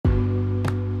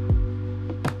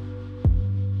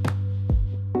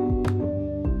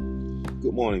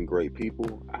morning, great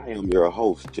people. I am your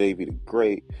host, JV the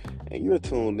Great, and you're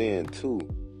tuned in to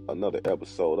another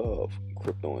episode of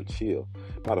Crypto and Chill.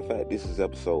 Matter of fact, this is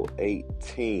episode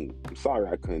 18. I'm sorry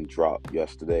I couldn't drop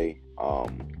yesterday.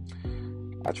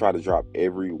 I try to drop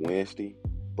every Wednesday,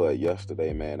 but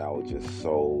yesterday, man, I was just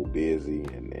so busy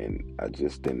and I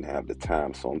just didn't have the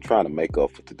time. So I'm trying to make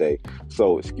up for today.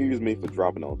 So excuse me for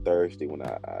dropping on Thursday when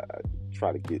I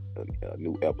try to get a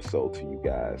new episode to you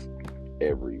guys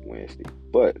every Wednesday.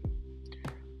 But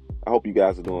I hope you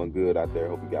guys are doing good out there. I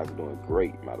hope you guys are doing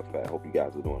great. Matter of fact, I hope you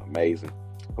guys are doing amazing.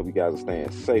 Hope you guys are staying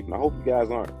safe. And I hope you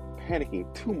guys aren't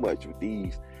panicking too much with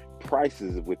these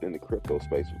prices within the crypto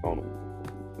space, on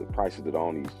the prices that are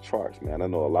on these charts, man. I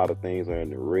know a lot of things are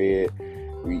in the red.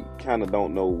 We kind of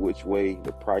don't know which way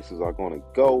the prices are going to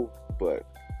go, but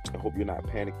I hope you're not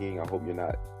panicking. I hope you're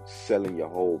not selling your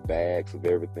whole bags of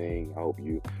everything. I hope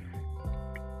you,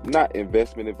 not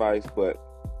investment advice, but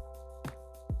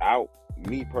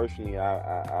me personally,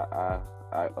 I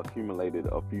accumulated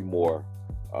a few more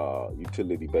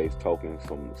utility-based tokens,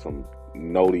 some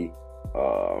notely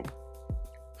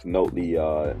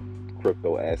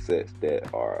crypto assets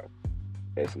that are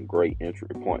at some great entry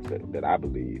points that I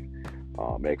believe,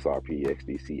 XRP,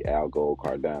 XDC, Algo,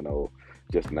 Cardano,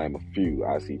 just to name a few,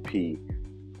 ICP,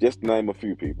 just to name a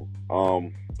few people.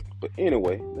 But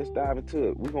anyway, let's dive into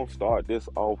it. We're gonna start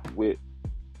with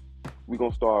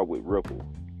Ripple.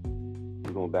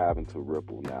 We're gonna dive into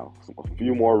Ripple now. A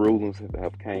few more rulings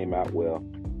have came out. Well,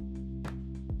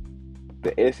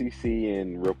 the SEC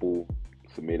and Ripple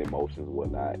submitted motions and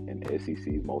whatnot, and the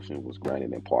SEC's motion was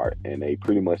granted in part, and they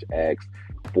pretty much asked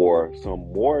for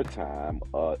some more time,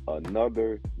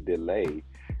 another delay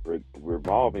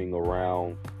revolving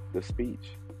around the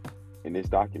speech in its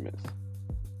documents.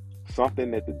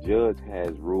 Something that the judge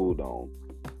has ruled on.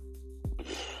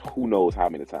 Who knows how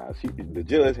many times? The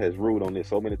judge has ruled on this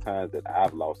so many times that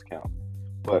I've lost count.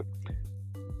 But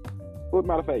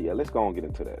matter of fact, yeah, let's go and get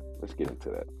into that. Let's get into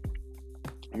that.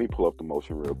 Let me pull up the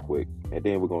motion real quick, and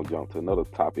then we're going to jump to another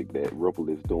topic that Ripple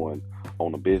is doing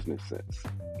on a business sense.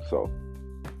 So,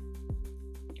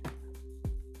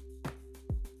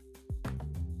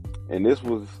 and this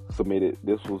was submitted.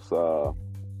 This was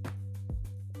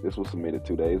submitted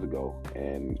 2 days ago,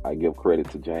 and I give credit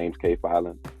to James K.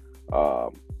 Filan.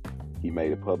 He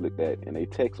made it public that in a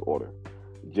text order,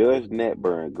 Judge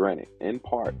Netburn granted, in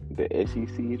part, the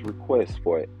SEC's request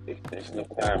for extension of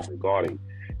time regarding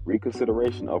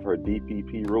reconsideration of her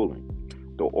DPP ruling.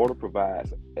 The order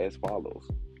provides as follows.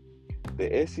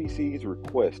 The SEC's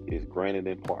request is granted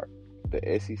in part. The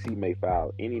SEC may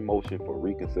file any motion for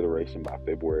reconsideration by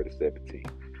February the 17th,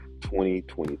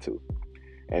 2022.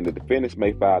 And the defendants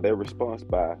may file their response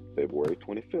by February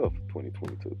 25th,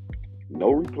 2022.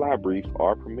 No reply briefs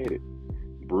are permitted.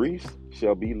 Briefs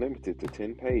shall be limited to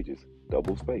 10 pages,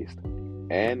 double-spaced,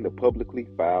 and the publicly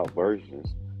filed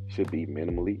versions should be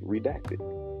minimally redacted.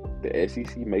 The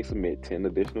SEC may submit 10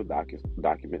 additional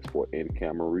documents for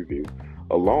in-camera review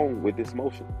along with this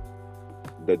motion.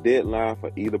 The deadline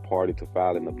for either party to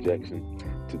file an objection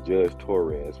to Judge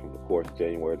Torres from the court's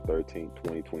January 13,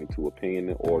 2022 opinion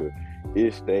and order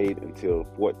is stayed until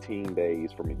 14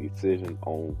 days from a decision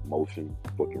on motion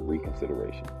for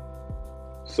reconsideration.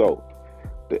 So,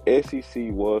 the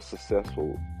SEC was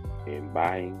successful in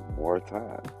buying more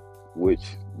time,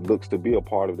 which looks to be a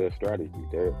part of their strategy.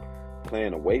 They're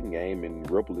playing a waiting game, and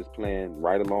Ripple is playing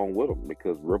right along with them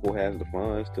because Ripple has the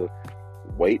funds to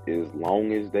wait as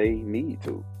long as they need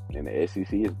to. And the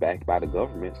SEC is backed by the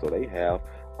government, so they have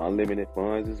unlimited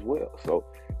funds as well. So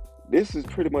this is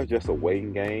pretty much just a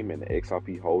waiting game, and the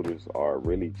XRP holders are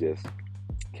really just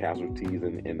casualties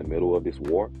in the middle of this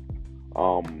war.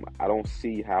 I don't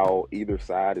see how either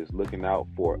side is looking out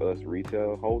for us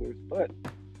retail holders, but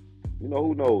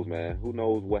who knows, man? Who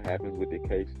knows what happens with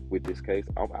this case?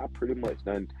 I pretty much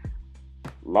done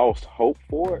lost hope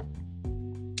for it.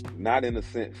 Not in a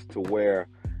sense to where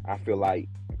I feel like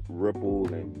Ripple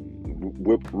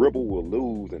will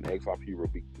lose and XRP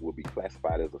will be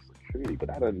classified as a security, but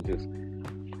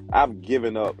I've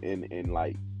given up in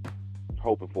like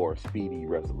hoping for a speedy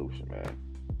resolution, man.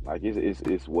 Like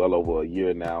it's well over a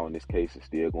year now, and this case is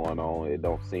still going on. It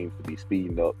don't seem to be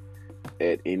speeding up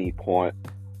at any point.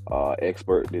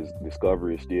 Expert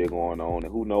discovery is still going on,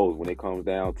 and who knows when it comes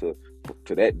down to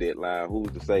that deadline,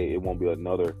 who's to say it won't be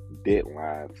another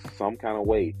deadline some kind of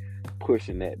way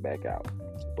pushing that back out.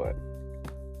 But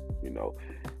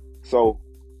so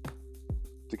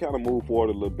to kind of move forward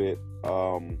a little bit,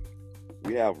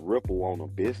 we have Ripple on a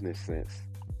business sense,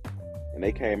 and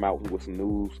they came out with some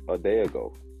news a day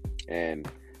ago, and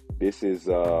this is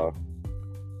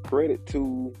credit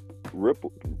to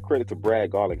Ripple, credit to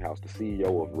Brad Garlinghouse, the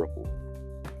CEO of Ripple.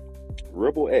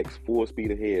 Ripple X full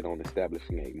speed ahead on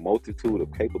establishing a multitude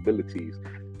of capabilities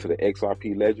to the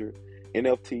XRP ledger,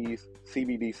 NFTs,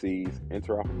 CBDCs,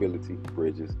 interoperability,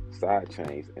 bridges, side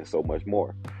chains, and so much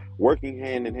more. Working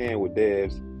hand in hand with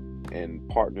devs and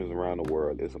partners around the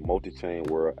world is a multi-chain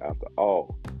world after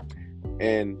all.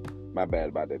 And my bad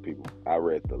about that, people. I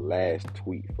read the last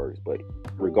tweet first, but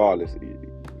regardless,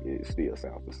 it still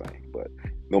sounds the same. But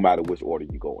no matter which order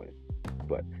you go in.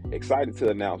 But excited to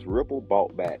announce Ripple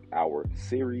bought back our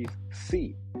Series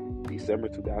C December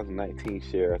 2019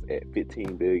 shares at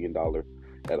 $15 billion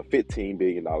at a $15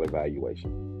 billion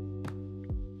valuation.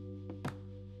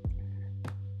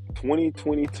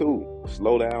 2022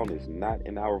 slowdown is not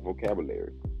in our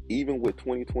vocabulary. Even with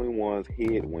 2021's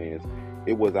headwinds,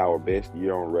 it was our best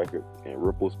year on record, and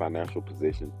Ripple's financial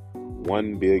position,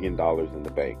 $1 billion in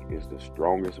the bank, is the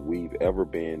strongest we've ever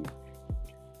been.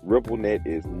 RippleNet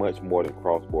is much more than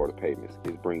cross-border payments.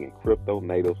 It's bringing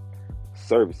crypto-native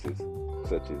services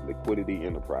such as liquidity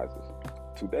enterprises.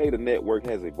 Today, the network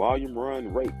has a volume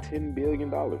run rate $10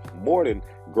 billion,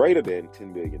 greater than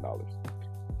 $10 billion.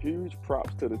 Huge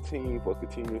props to the team for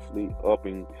continuously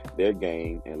upping their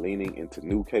game and leaning into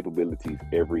new capabilities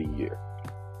every year.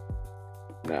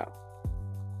 Now,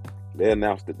 Brad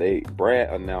announced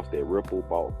that Ripple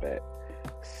bought back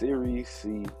Series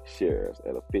C shares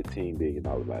at a $15 billion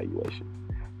valuation.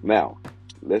 Now,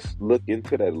 let's look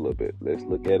into that a little bit. Let's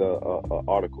look at a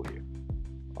article here.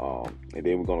 And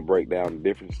then we're going to break down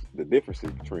the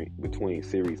differences between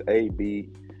Series A, B,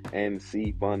 and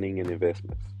C funding and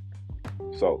investments.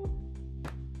 So,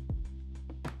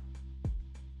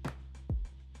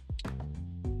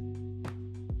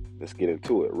 let's get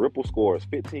into it. Ripple scores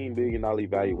 $15 billion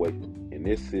valuation, and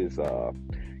this is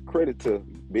credit to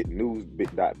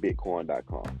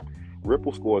bitnews.bitcoin.com.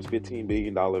 Ripple scores $15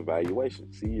 billion valuation.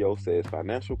 CEO says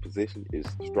financial position is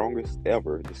strongest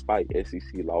ever despite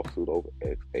SEC lawsuit over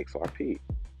XRP.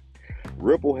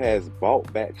 Ripple has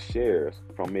bought back shares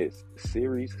from its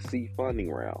Series C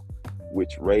funding round,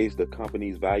 which raised the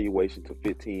company's valuation to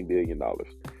 $15 billion.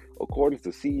 According to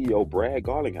CEO Brad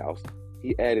Garlinghouse,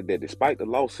 he added that despite the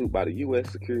lawsuit by the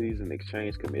U.S. Securities and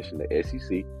Exchange Commission, the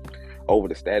SEC, over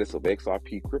the status of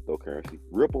XRP cryptocurrency,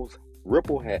 Ripple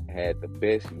had the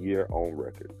best year on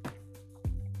record.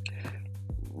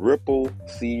 Ripple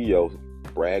CEO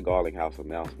Brad Garlinghouse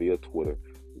announced via Twitter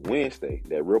Wednesday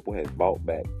that Ripple has bought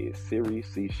back its Series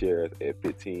C shares at a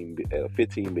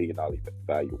 $15 billion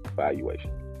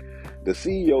valuation. The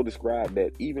CEO described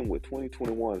that even with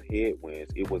 2021's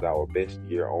headwinds, it was our best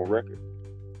year on record.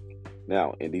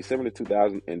 Now, in December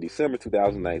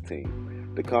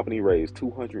 2019, the company raised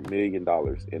 $200 million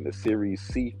in the Series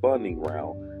C funding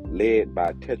round led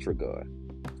by Tetragon.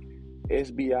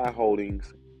 SBI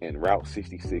Holdings and Route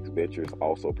 66 Ventures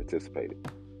also participated.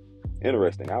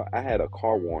 Interesting. I had a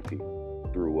car warranty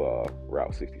through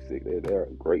Route 66. They're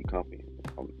a great company.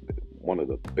 One of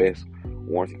the best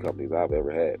warranty companies I've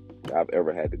ever had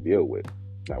to deal with.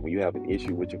 Now, when you have an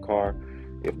issue with your car,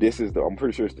 if this is I'm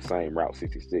pretty sure it's the same Route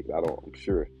 66. I'm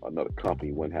sure another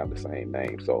company wouldn't have the same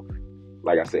name. So,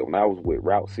 like I said, when I was with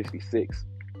Route 66,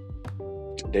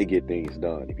 they get things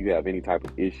done. If you have any type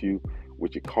of issue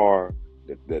with your car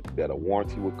that a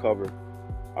warranty will cover,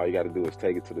 all you got to do is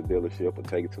take it to the dealership or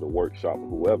take it to the workshop or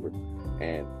whoever,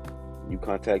 and you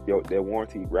contact their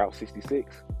warranty, Route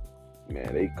 66.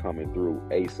 Man, they coming through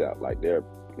ASAP. Like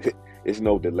it's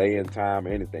no delay in time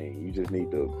or anything. You just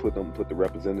need to put the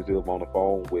representative on the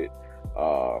phone with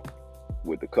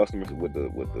the customers, with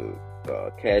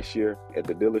the cashier at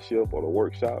the dealership or the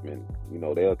workshop, and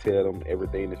they'll tell them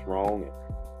everything that's wrong, and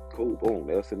cool, boom,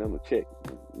 they'll send them a check.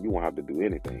 You won't have to do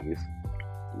anything. It's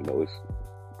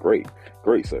great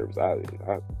service. I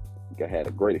had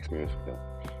a great experience with them.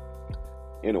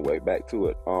 Anyway, back to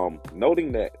it.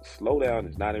 Noting that slowdown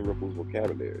is not in Ripple's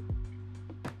vocabulary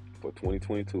for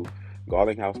 2022,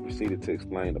 Garlinghouse proceeded to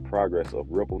explain the progress of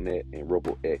RippleNet and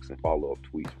Ripple X in follow-up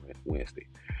tweets Wednesday.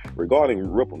 Regarding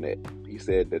RippleNet, he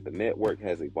said that the network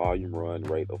has a volume run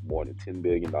rate of more than $10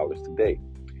 billion today.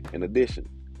 In addition,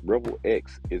 Ripple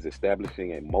X is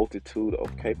establishing a multitude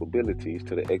of capabilities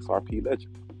to the XRP ledger.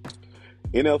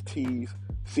 NFTs,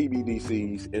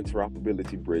 CBDCs,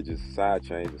 interoperability bridges, side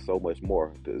chains, and so much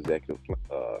more, the executive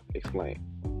explained.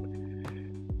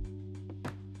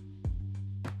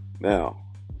 Now,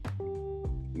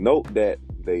 note that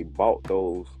they bought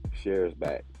those shares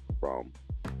back from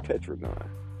Tetragon.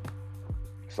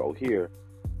 So here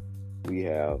we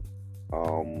have,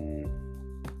 now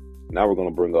we're going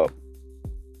to bring up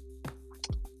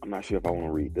I'm not sure if I want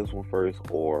to read this one first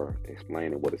or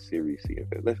explain what a Series C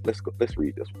investment. Let's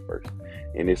read this one first.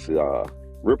 And it's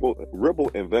Ripple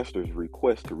investors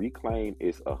request to reclaim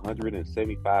its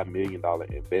 $175 million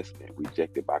investment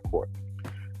rejected by court.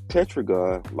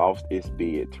 Tetragon lost its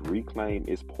bid to reclaim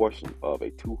its portion of a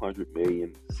 $200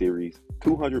 million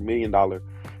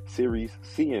Series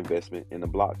C investment in the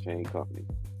blockchain company.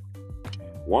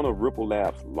 One of Ripple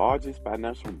Labs' largest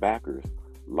financial backers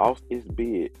lost its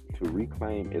bid to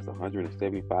reclaim its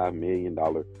 $175 million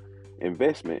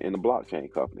investment in the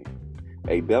blockchain company.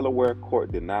 A Delaware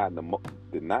court denied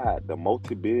the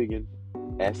multi-billion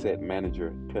asset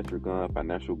manager Tetragon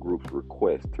Financial Group's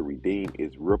request to redeem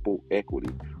its Ripple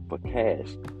equity for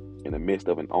cash in the midst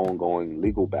of an ongoing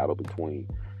legal battle between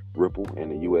Ripple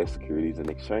and the U.S. Securities and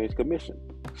Exchange Commission.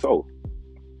 So,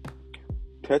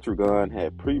 Tetragon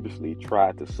had previously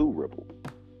tried to sue Ripple.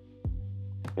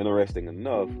 Interesting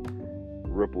enough,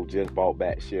 Ripple just bought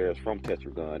back shares from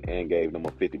Tetragon and gave them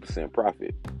a 50%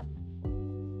 profit.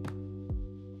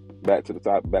 Back to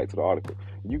the article.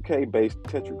 UK-based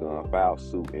Tetragon filed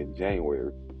suit in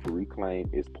January to reclaim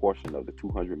its portion of the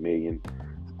 $200 million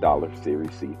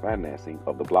Series C financing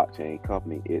of the blockchain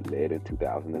company it led in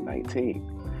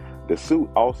 2019. The suit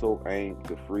also aimed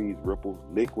to freeze Ripple's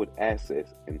liquid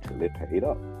assets until it paid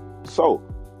up. So,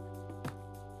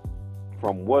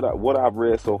 from what I've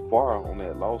read so far on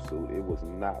that lawsuit, it was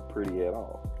not pretty at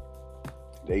all.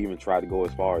 They even tried to go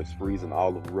as far as freezing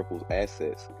all of Ripple's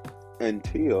assets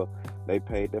until they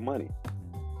paid their money.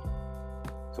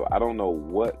 So I don't know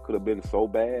what could have been so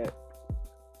bad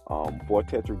for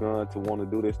Tetragon to want to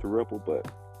do this to Ripple, but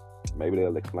maybe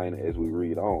they'll explain it as we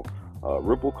read on.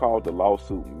 Ripple called the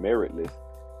lawsuit meritless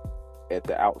at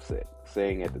the outset,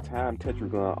 saying at the time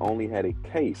Tetragon only had a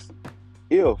case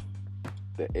if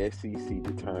the SEC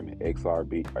determined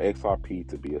XRP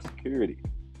to be a security.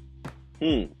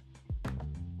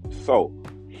 So,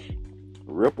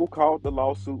 Ripple called the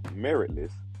lawsuit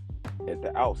meritless at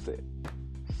the outset,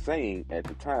 saying at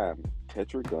the time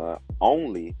Tetragon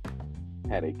only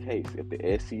had a case if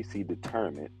the SEC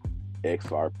determined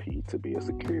XRP to be a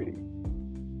security.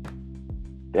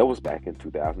 That was back in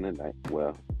 2009.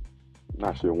 Well,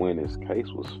 not sure when this case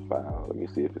was filed. Let me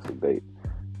see if it's a date.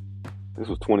 This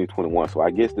was 2021. So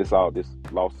I guess this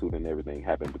lawsuit and everything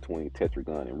happened between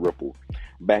Tetragon and Ripple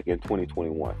back in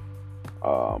 2021.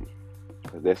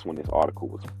 That's when this article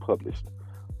was published.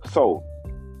 So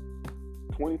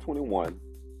 2021,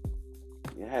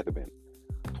 it had to have been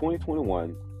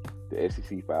 2021. The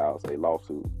SEC files a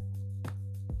lawsuit.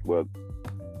 Well,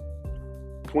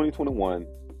 2021,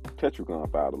 Tetragon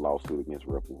filed a lawsuit against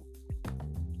Ripple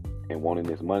and wanting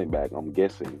this money back. I'm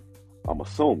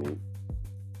assuming,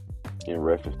 in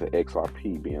reference to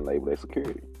XRP being labeled as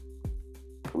security.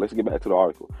 So let's get back to the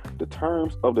article. The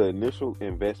terms of the initial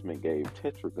investment gave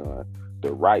Tetragon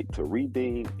the right to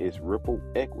redeem its Ripple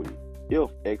equity if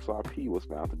XRP was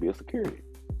found to be a security.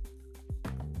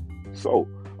 So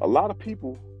a lot of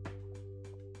people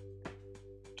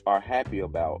are happy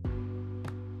about,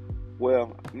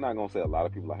 well, I'm not going to say a lot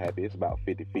of people are happy. It's about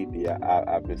 50-50.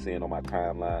 I've been seeing on my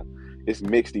timeline. It's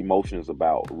mixed emotions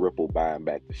about Ripple buying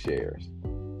back the shares.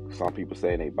 Some people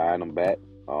saying they buying them back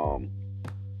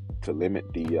to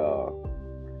limit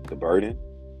the burden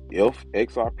if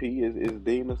XRP is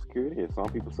deemed a security. And some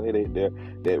people say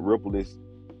that Ripple is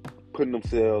putting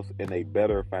themselves in a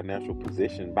better financial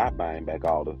position by buying back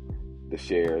all the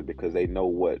shares because they know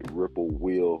what Ripple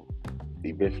will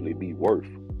eventually be worth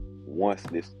once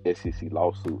this SEC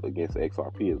lawsuit against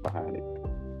XRP is behind it.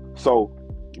 So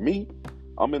me,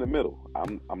 I'm in the middle.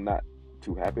 I'm not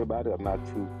too happy about it. I'm not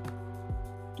too,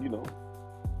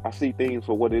 I see things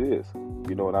for what it is,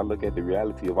 and I look at the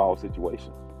reality of all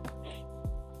situations.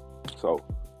 So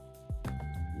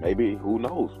maybe, who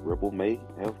knows, Ripple may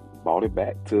have bought it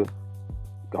back to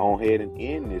go ahead and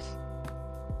end this,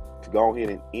 to go ahead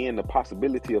and end the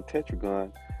possibility of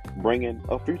Tetragon bringing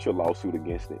a future lawsuit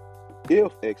against it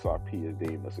if XRP is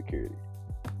deemed a security.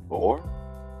 Or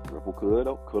Ripple could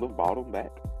have bought them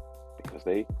back because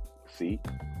they see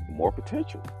more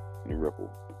potential in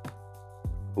Ripple.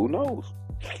 Who knows?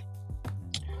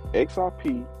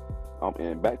 XRP,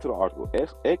 and back to the article,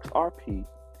 XRP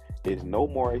is no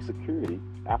more a security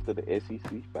after the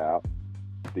SEC filed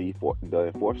the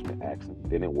enforcement action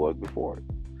than it was before.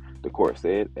 The court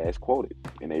said, as quoted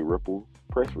in a Ripple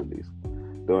press release,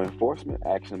 the enforcement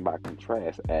action, by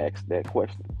contrast, asks that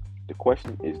question. The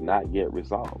question is not yet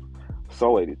resolved,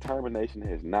 so a determination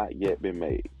has not yet been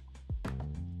made.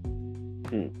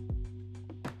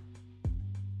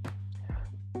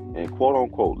 And quote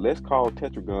unquote, let's call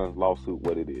Tetragon's lawsuit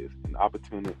what it is: an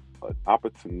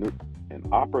an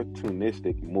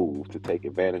opportunistic move to take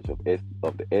advantage of the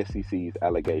SEC's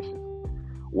allegations.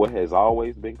 What has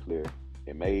always been clear,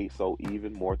 and made so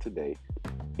even more today,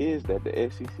 is that the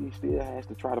SEC still has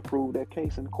to try to prove their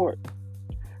case in court,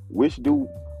 which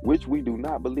we do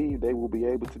not believe they will be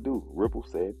able to do, Ripple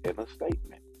said in a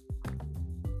statement.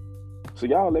 So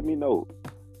y'all let me know,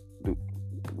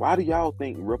 why do y'all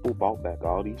think Ripple bought back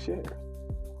all these shares?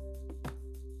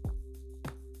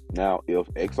 Now, if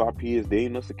XRP is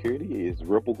deemed a security, is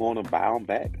Ripple going to buy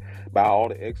all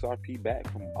the XRP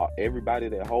back from everybody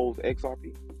that holds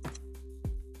XRP?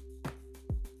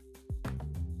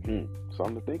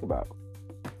 Something to think about.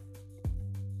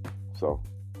 So,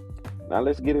 now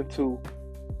let's get into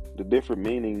the different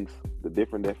meanings, the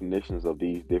different definitions of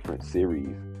these different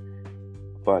series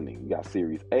funding. You got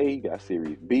Series A, you got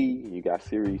Series B, and you got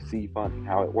Series C funding,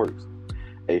 how it works.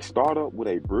 A startup with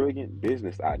a brilliant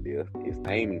business idea is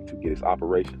aiming to get its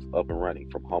operations up and running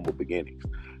from humble beginnings.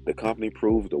 The company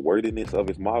proves the worthiness of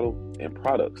its model and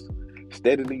products,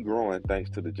 steadily growing thanks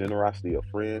to the generosity of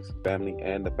friends, family,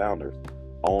 and the founders'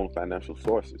 own financial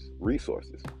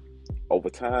resources. Over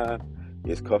time,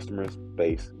 its customer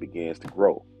base begins to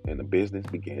grow, and the business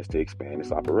begins to expand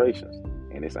its operations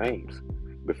and its aims.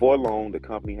 Before long, the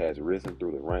company has risen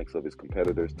through the ranks of its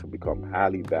competitors to become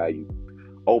highly valued,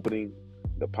 opening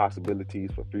the possibilities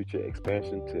for future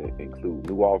expansion to include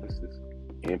new offices,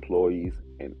 employees,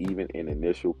 and even an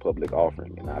initial public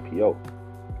offering, an IPO.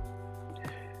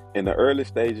 In the early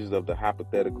stages of the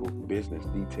hypothetical business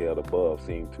detailed above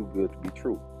seem too good to be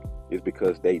true, it's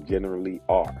because they generally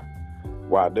are.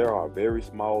 While there are a very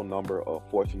small number of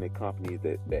fortunate companies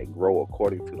that grow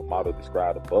according to the model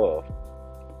described above,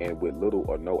 and with little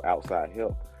or no outside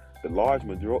help, the large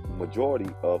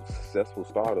majority of successful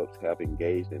startups have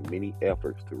engaged in many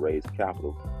efforts to raise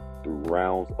capital through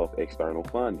rounds of external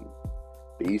funding.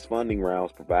 These funding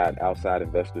rounds provide outside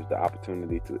investors the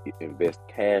opportunity to invest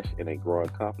cash in a growing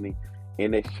company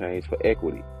in exchange for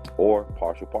equity or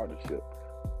partial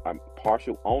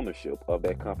ownership of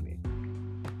that company.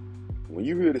 When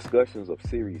you hear discussions of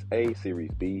Series A,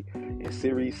 Series B, and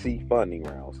Series C funding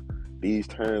rounds, these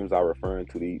terms are referring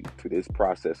to this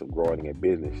process of growing a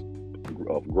business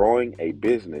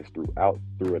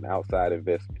through an outside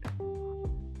investment.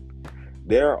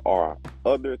 There are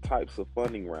other types of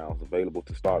funding rounds available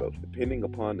to startups depending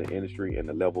upon the industry and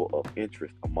the level of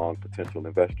interest among potential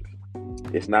investors.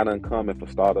 It's not uncommon for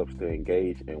startups to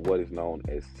engage in what is known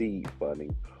as seed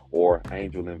funding or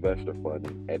angel investor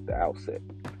funding at the outset.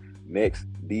 Next,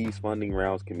 these funding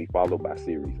rounds can be followed by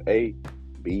Series A,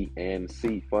 B, and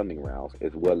C funding rounds,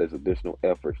 as well as additional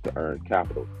efforts to earn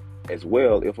capital, as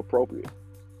well if appropriate.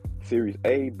 Series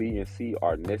A, B, and C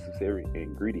are necessary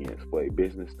ingredients for a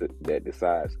business that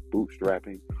decides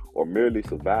bootstrapping or merely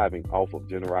surviving off of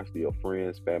generosity of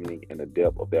friends, family, and the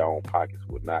depth of their own pockets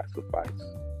would not suffice.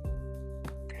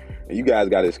 And you guys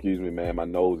got to excuse me, man. My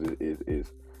nose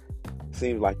is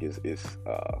seems like it's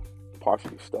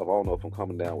partially stuffed. I don't know if I'm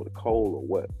coming down with a cold or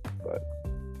what, but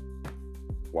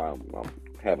while I'm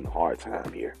having a hard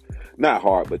time here. Not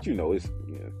hard, but you know what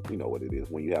it is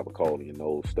when you have a cold and your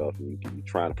nose stuff and you're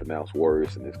trying to pronounce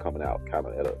words and it's coming out kind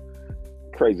of at a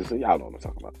crazy. So y'all know what I'm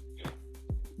talking about.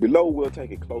 Below, we'll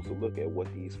take a closer look at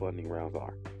what these funding rounds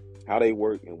are, how they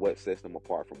work, and what sets them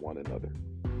apart from one another.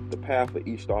 The path for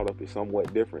each startup is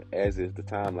somewhat different, as is the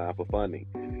timeline for funding.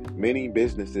 Many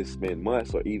businesses spend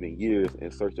months or even years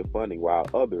in search of funding, while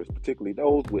others, particularly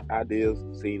those with ideas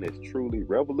seen as truly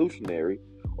revolutionary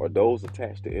or those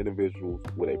attached to individuals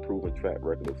with a proven track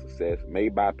record of success, may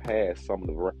bypass some of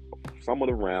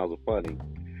the rounds of funding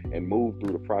and move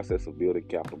through the process of building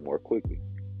capital more quickly.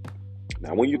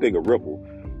 Now, when you think of Ripple,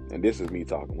 and this is me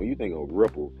talking, when you think of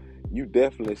Ripple, you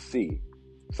definitely see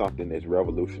something that's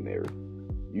revolutionary.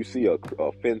 You see a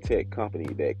fintech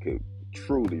company that could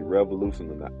truly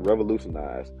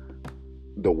revolutionize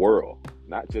the world,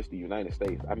 not just the United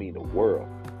States. I mean the world.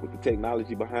 With the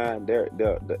technology behind the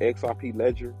XRP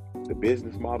ledger, the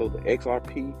business model, the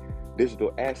XRP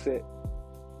digital asset,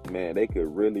 man, they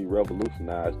could really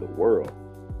revolutionize the world.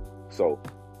 So,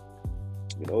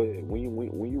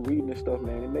 when you're reading this stuff,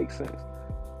 man, it makes sense.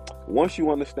 Once you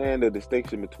understand the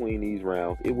distinction between these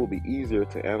rounds, it will be easier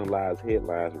to analyze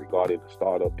headlines regarding the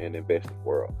startup and investing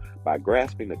world by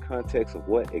grasping the context of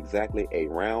what exactly a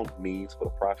round means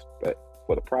for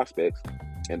the prospects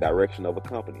and direction of a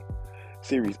company.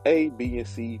 Series A, B, and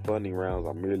C funding rounds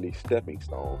are merely stepping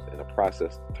stones in the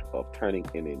process of turning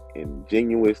an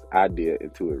ingenious idea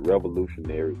into a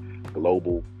revolutionary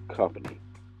global company,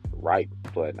 ripe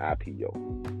for an IPO.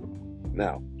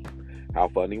 Now, how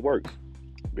funding works.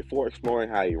 Before exploring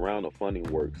how a round of funding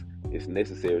works, it's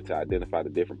necessary to identify the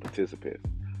different participants.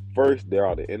 First, there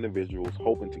are the individuals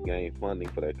hoping to gain funding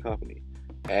for their company.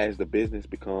 As the business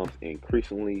becomes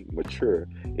increasingly mature,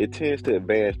 it tends to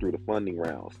advance through the funding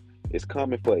rounds. It's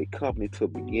common for a company to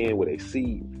begin with a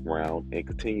seed round and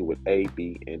continue with A,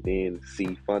 B, and then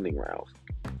C funding rounds.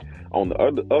 On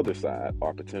the other side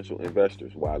are potential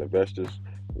investors. While investors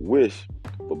wish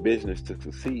for business to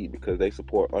succeed because they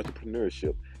support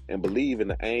entrepreneurship and believe in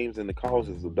the aims and the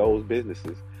causes of those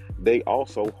businesses, they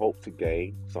also hope to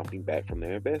gain something back from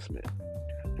their investment.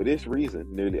 For this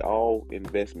reason, nearly all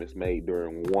investments made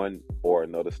during one or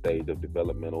another stage of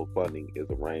developmental funding is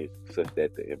arranged such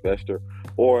that the investor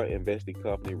or investing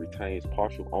company retains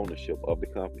partial ownership of the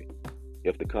company.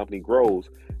 If the company grows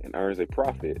and earns a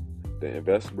profit, the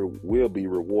investor will be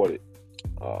rewarded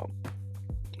um,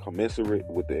 commensurate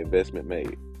with the investment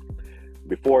made.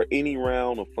 Before any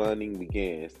round of funding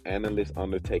begins, analysts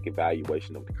undertake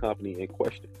evaluation of the company in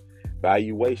question.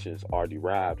 Valuations are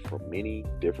derived from many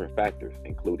different factors,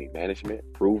 including management,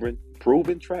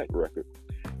 proven track record,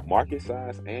 market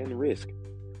size, and risk.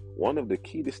 One of the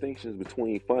key distinctions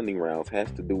between funding rounds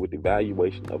has to do with the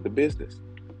valuation of the business,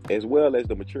 as well as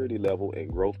the maturity level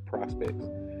and growth prospects.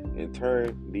 In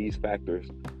turn, these factors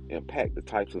impact the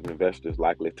types of investors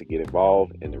likely to get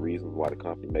involved and the reasons why the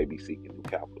company may be seeking new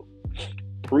capital.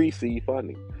 Pre-seed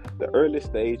funding. The early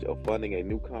stage of funding a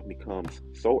new company comes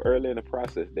so early in the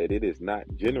process that it is not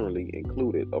generally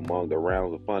included among the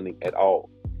rounds of funding at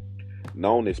all.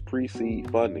 Known as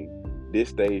pre-seed funding, this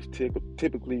stage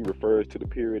typically refers to the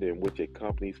period in which a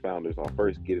company's founders are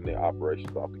first getting their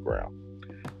operations off the ground.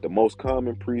 The most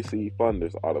common pre-seed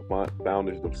funders are the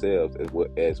founders themselves,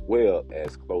 as well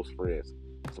as close friends,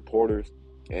 supporters,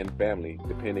 and family,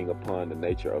 depending upon the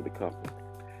nature of the company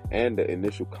and the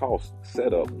initial cost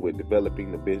set up with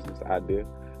developing the business idea.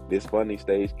 This funding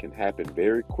stage can happen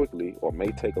very quickly or may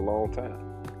take a long time.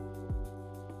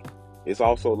 It's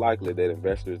also likely that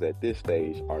investors at this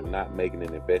stage are not making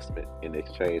an investment in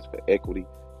exchange for equity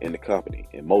in the company.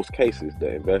 In most cases,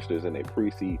 the investors in a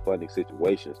pre-seed funding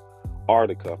situations are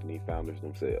the company founders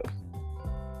themselves.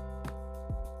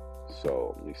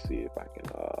 So let me see if I can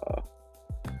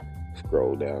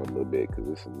scroll down a little bit because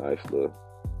it's a nice little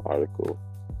article.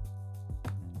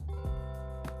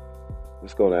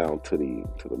 Let's go down to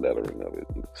the lettering of it.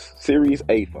 Series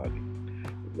A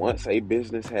funding. Once a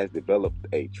business has developed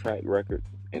a track record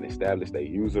and established a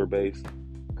user base,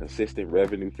 consistent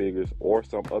revenue figures, or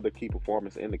some other key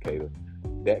performance indicator,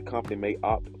 that company may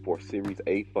opt for Series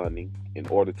A funding in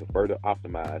order to further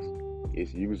optimize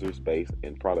its user base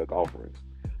and product offerings.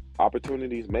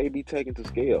 Opportunities may be taken to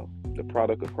scale the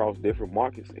product across different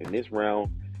markets. In this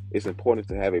round, it's important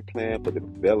to have a plan for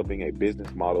developing a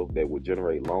business model that will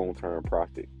generate long-term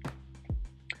profit.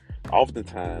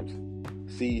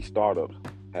 Oftentimes, seed startups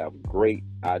have great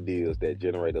ideas that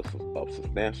generate a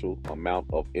substantial amount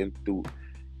of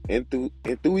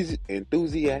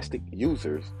enthusiastic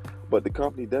users, but the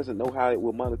company doesn't know how it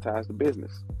will monetize the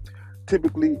business.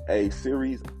 Typically, a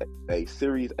Series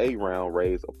A round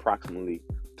raised approximately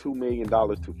 $2 million to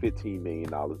 $15 million,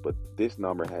 but this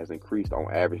number has increased on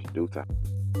average due to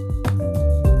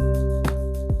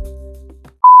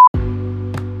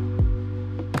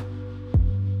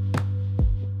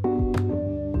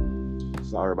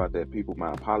Sorry about that, people.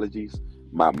 My apologies.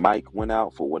 My mic went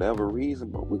out for whatever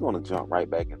reason, but we're gonna jump right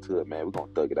back into it, man. We're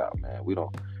gonna thug it out, man. We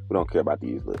don't care about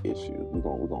these little issues.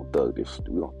 We're gonna thug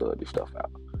this stuff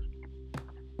out.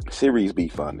 Series B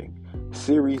funding.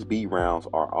 Series B rounds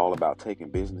are all about taking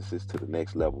businesses to the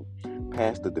next level,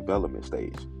 past the development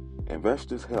stage.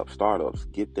 Investors help startups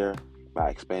get there by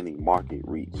expanding market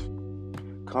reach.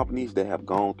 Companies that have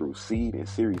gone through seed and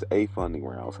Series A funding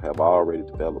rounds have already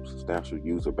developed substantial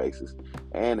user bases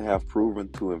and have proven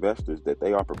to investors that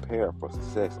they are prepared for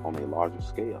success on a larger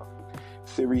scale.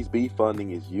 Series B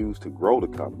funding is used to grow the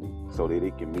company so that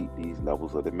it can meet these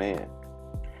levels of demand.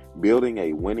 Building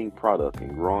a winning product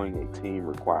and growing a team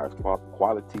requires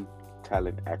quality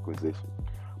talent acquisition.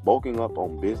 Bulking up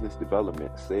on business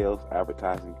development, sales,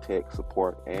 advertising, tech,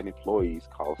 support, and employees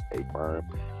cost a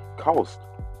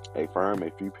firm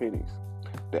a few pennies.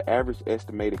 The average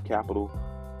estimated capital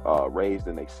raised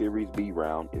in a Series B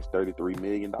round is $33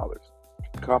 million.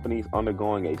 Companies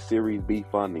undergoing a Series B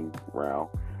funding round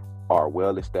are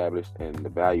well established and the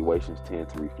valuations tend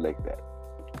to reflect that.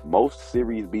 Most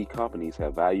Series B companies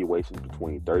have valuations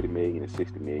between $30 million and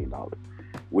 $60 million,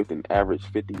 with an average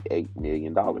 $58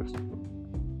 million.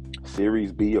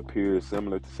 Series B appears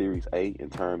similar to Series A in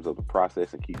terms of the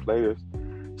process and key players.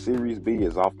 Series B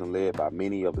is often led by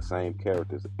many of the same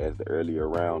characters as the earlier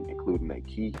round, including a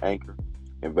key anchor,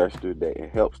 investor that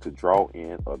helps to draw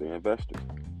in other investors.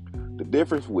 The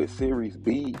difference with Series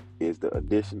B is the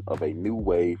addition of a new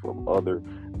wave of other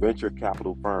venture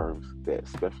capital firms that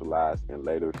specialize in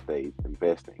later stage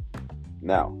investing.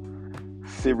 Now,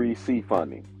 Series C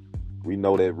funding. We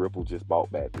know that Ripple just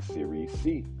bought back the Series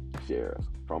C shares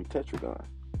from Tetragon.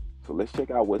 So let's check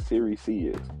out what Series C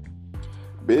is.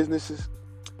 Businesses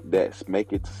that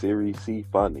make it to Series C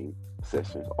funding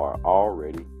sessions are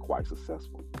already quite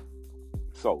successful.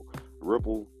 So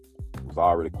Ripple was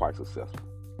already quite successful.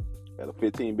 At a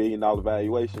 $15 billion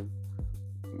valuation,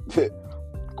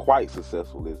 quite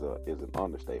successful is an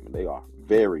understatement. They are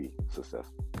very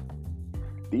successful.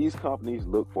 These companies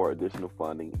look for additional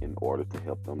funding in order to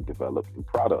help them develop new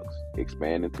products,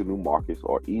 expand into new markets,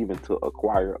 or even to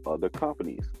acquire other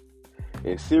companies.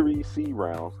 In Series C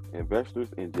rounds, investors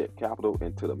inject capital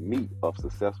into the meat of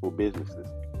successful businesses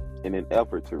in an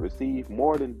effort to receive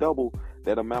more than double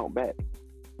that amount back.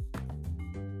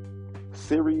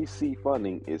 Series C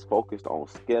funding is focused on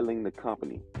scaling the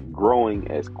company, growing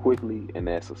as quickly and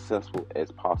as successfully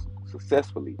as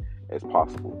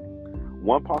possible.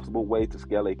 One possible way to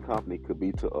scale a company could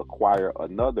be to acquire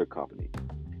another company.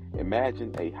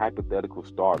 Imagine a hypothetical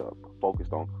startup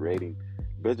focused on creating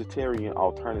vegetarian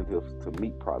alternatives to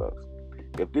meat products.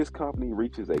 If this company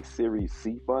reaches a Series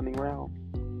C funding round,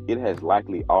 it has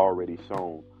likely already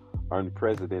shown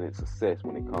unprecedented success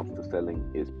when it comes to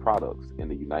selling its products in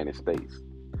the United States.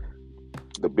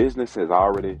 The business has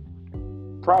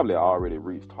probably already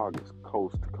reached targets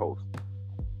coast to coast.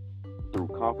 Through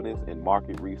confidence in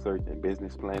market research and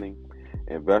business planning,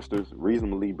 investors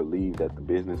reasonably believe that the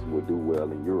business will do well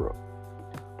in Europe.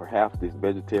 Perhaps this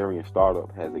vegetarian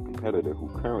startup has a competitor who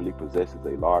currently possesses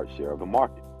a large share of the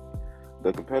market.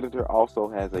 The competitor also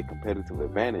has a competitive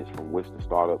advantage from which the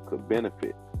startup could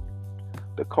benefit.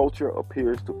 The culture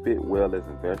appears to fit well as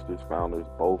founders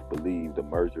both believe the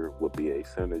merger would be a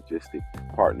synergistic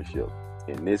partnership.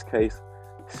 In this case,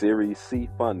 Series C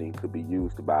funding could be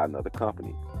used to buy another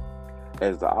company.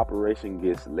 As the operation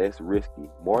gets less risky,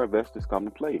 more investors come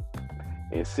to play.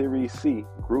 In Series C,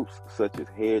 groups such as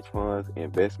hedge funds,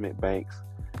 investment banks,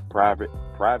 private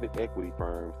equity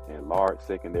firms, and large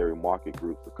secondary market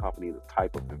groups accompany the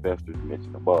type of investors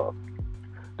mentioned above.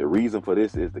 The reason for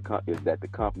this is that the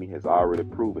company has already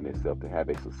proven itself to have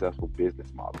a successful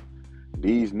business model.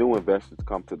 These new investors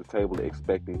come to the table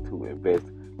expecting to invest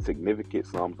significant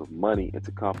sums of money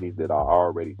into companies that are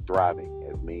already thriving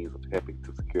as means of helping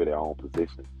to secure their own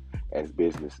position as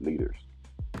business leaders.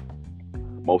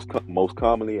 Most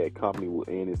commonly, a company will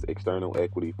end its external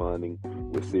equity funding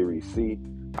with Series C.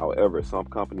 However, some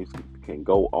companies can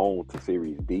go on to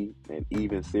Series D and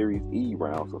even Series E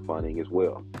rounds of funding as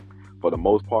well. For the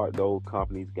most part, though,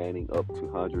 companies gaining up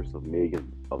to hundreds of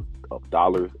millions of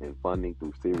dollars in funding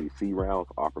through Series C rounds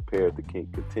are prepared to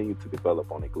continue to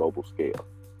develop on a global scale.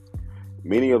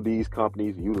 Many of these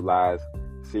companies utilize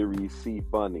Series C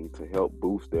funding to help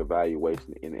boost their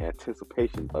valuation in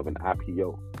anticipation of an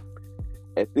IPO.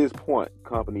 At this point,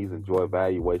 companies enjoy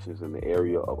valuations in the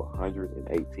area of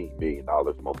 $118 million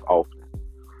most often.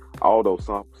 Although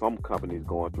some companies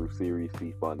going through Series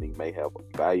C funding may have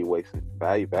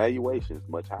valuations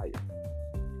much higher.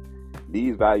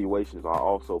 These valuations are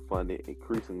also funded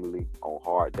increasingly on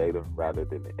hard data rather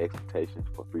than the expectations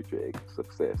for future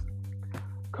success.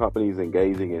 Companies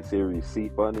engaging in Series C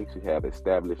funding should have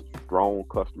established strong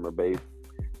customer base,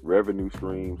 revenue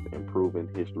streams, and proven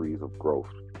histories of growth.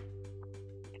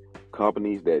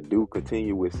 Companies that do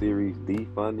continue with Series D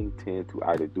funding tend to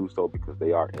either do so because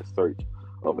they are in search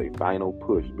of a final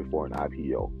push before an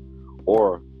IPO,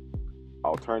 or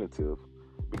alternative,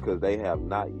 because they have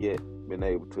not yet been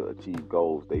able to achieve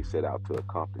goals they set out to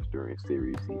accomplish during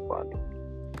Series C funding.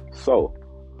 So,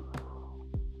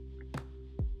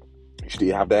 you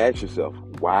still have to ask yourself,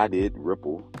 why did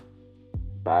Ripple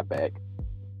buy back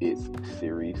its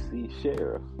Series C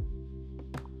shares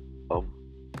of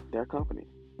their company?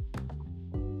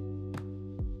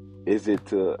 Is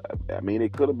it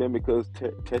it could have been because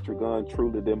Tetragon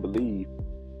truly didn't believe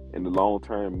in the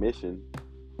long-term mission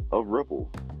of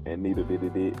Ripple, and neither did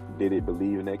it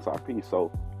believe in XRP.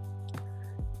 So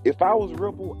if I was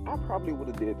Ripple, I probably would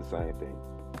have did the same thing.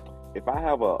 If I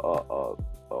have a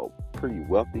pretty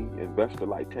wealthy investor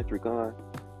like Tetragon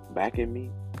backing me,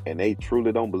 and they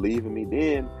truly don't believe in me,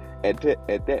 then at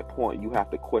that point you have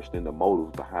to question the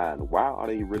motives behind why are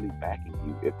they really backing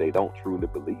you if they don't truly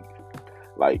believe.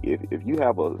 Like if you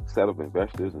have a set of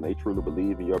investors and they truly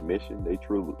believe in your mission, they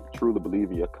truly believe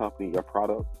in your company, your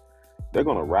product, they're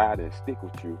gonna ride and stick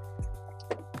with you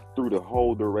through the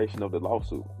whole duration of the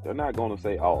lawsuit. They're not going to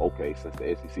say, oh, okay, since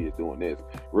the SEC is doing this,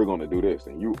 we're going to do this,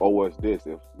 and you owe us this.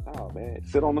 No, man,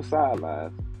 sit on the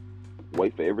sidelines,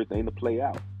 wait for everything to play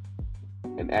out,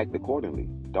 and act accordingly.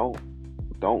 Don't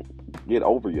get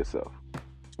over yourself.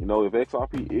 If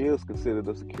XRP is considered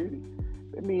a security,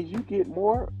 that means you get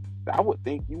more. I would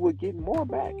think you would get more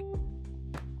back.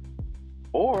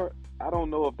 Or I don't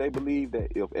know if they believe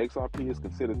that if XRP is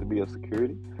considered to be a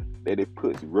security, that it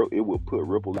will put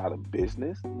Ripple out of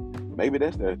business. Maybe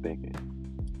that's their thinking.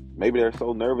 Maybe they're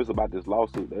so nervous about this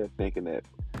lawsuit, they're thinking that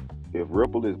if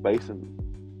Ripple is basing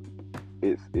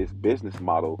its business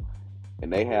model,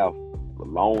 and they have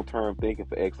long-term thinking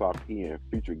for XRP and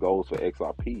future goals for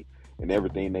XRP, and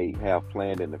everything they have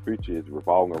planned in the future is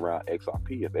revolving around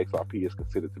XRP. If XRP is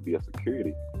considered to be a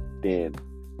security, then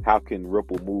how can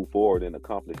Ripple move forward and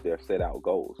accomplish their set out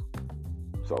goals?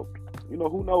 So,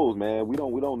 who knows, man? We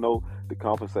don't know the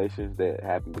conversations that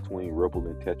happened between Ripple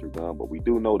and Tetragon, but we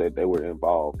do know that they were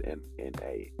involved in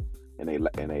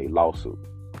a lawsuit,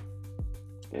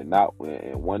 and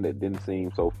one that didn't seem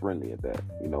so friendly at that.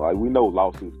 We know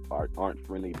lawsuits aren't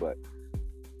friendly, but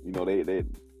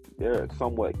they're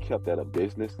somewhat kept at a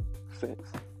business sense.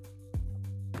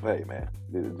 Hey, man,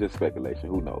 this is just speculation.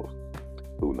 Who knows?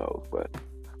 But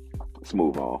let's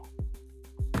move on.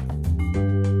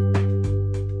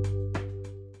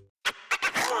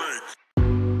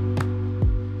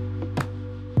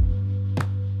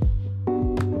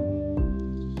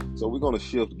 So we're going to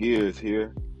shift gears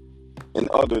here. In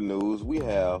other news, we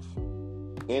have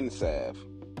NSAV,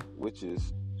 which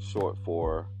is short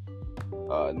for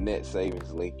Net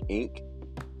Savings Link Inc.,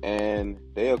 and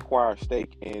they acquire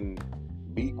stake in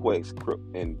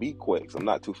BQuex. I'm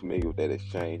not too familiar with that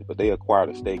exchange, but they acquired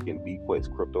a stake in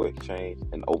BQuex crypto exchange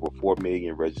and over 4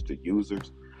 million registered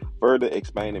users, further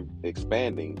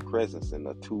expanding presence in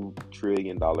the $2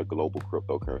 trillion global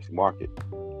cryptocurrency market.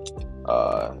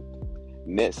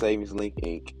 Net Savings Link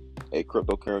Inc., a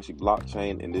cryptocurrency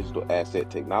blockchain and digital asset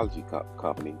technology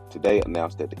company, today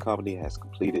announced that the company has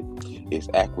completed its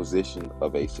acquisition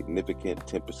of a significant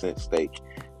 10% stake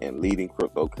in leading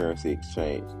cryptocurrency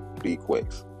exchange,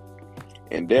 BQuex,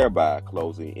 and thereby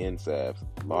closing NSAV's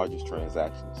largest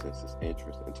transaction since its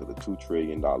entrance into the $2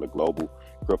 trillion global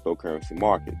cryptocurrency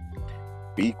market.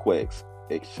 BQuex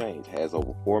exchange has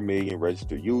over 4 million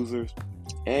registered users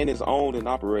and is owned and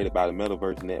operated by the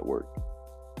Metaverse Network.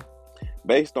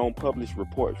 Based on published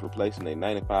reports replacing a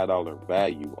 $95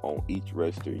 value on each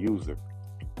registered user,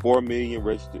 4 million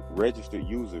registered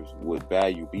users would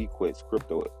value BQuex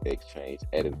crypto exchange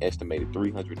at an estimated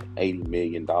 $380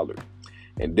 million,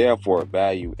 and therefore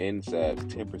value NSAV's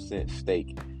 10%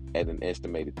 stake at an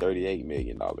estimated $38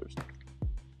 million.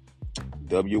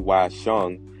 W.Y.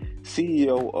 Chung,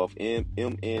 CEO of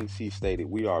MNC, stated,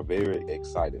 "We are very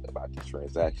excited about this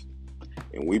transaction,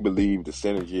 and we believe the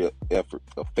synergy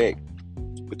effect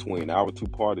between our two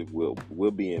parties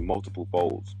will be in multiple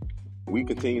folds. We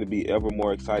continue to be ever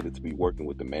more excited to be working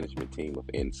with the management team of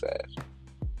NSAV."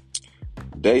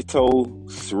 Dato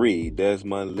Sri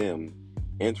Desmond Lim,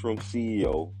 interim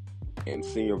CEO and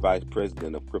senior vice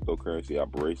president of cryptocurrency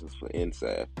operations for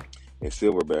NSAV and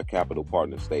Silver Bear Capital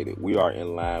Partners, stated, "We are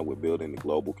in line with building the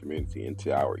global community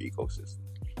into our ecosystem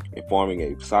and forming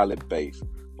a solid base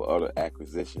for other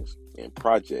acquisitions and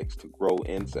projects to grow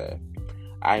NSAV.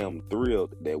 I am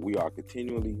thrilled that we are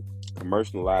continually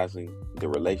commercializing the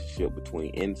relationship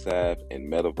between NSAV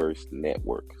and Metaverse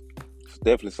Network." It's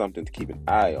definitely something to keep an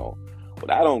eye on.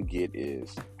 What I don't get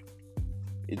is,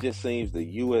 it just seems the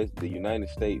United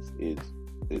States is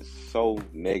so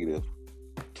negative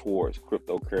towards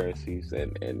cryptocurrencies,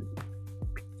 and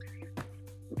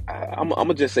I'm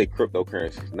gonna just say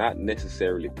cryptocurrencies, not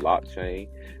necessarily blockchain.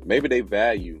 Maybe they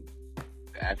value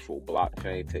actual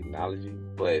blockchain technology,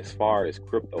 but as far as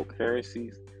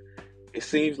cryptocurrencies, it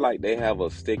seems like they have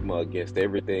a stigma against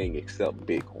everything except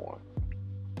Bitcoin.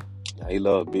 Now, they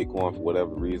love Bitcoin for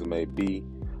whatever reason may be,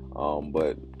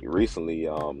 but recently,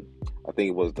 I think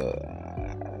it was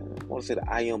I want to say the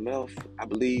IMF, I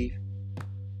believe,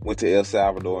 went to El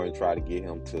Salvador and tried to get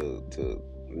him to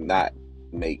not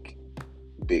make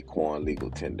Bitcoin legal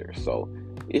tender. So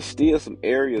it's still some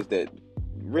areas that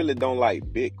really don't like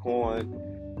Bitcoin.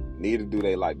 Neither do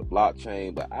they like the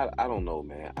blockchain, but I don't know,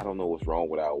 man. I don't know what's wrong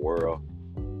with our world.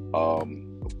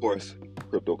 Of course,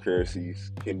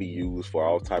 cryptocurrencies can be used for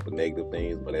all type of negative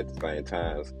things, but at the same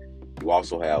time, you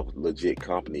also have legit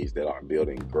companies that are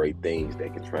building great things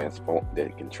that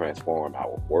can transform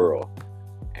our world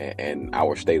and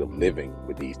our state of living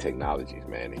with these technologies,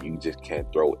 man. And you just can't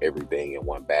throw everything in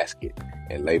one basket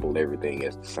and label everything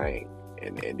as the same.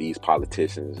 And these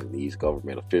politicians and these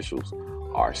government officials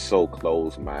are so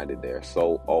closed-minded. They're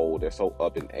so old. They're so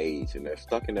up in age, and they're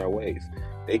stuck in their ways.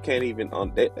 They can't even.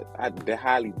 They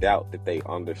highly doubt that they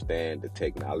understand the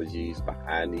technologies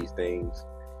behind these things.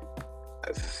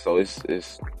 So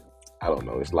it's I don't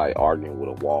know. It's like arguing with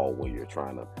a wall when you're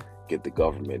trying to get the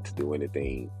government to do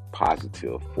anything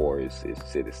positive for its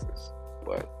citizens.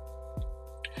 But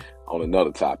on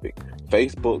another topic,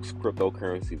 Facebook's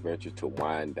cryptocurrency venture to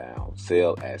wind down,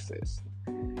 sell assets.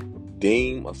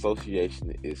 Deem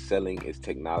Association is selling its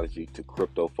technology to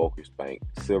crypto-focused bank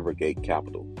Silvergate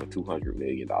Capital for $200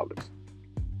 million.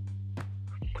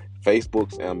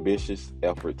 Facebook's ambitious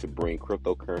effort to bring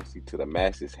cryptocurrency to the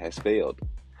masses has failed.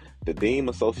 The Deem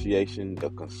Association, the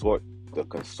consortium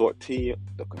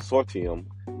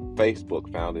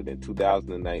Facebook founded in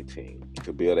 2019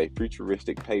 to build a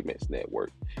futuristic payments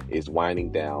network, is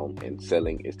winding down and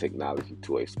selling its technology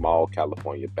to a small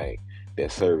California bank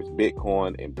that serves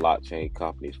Bitcoin and blockchain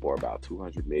companies for about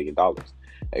 $200 million.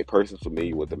 A person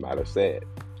familiar with the matter said.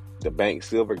 The bank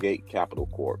Silvergate Capital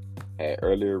Corp had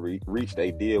earlier reached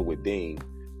a deal with Deem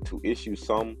to issue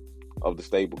some of the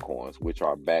stablecoins, which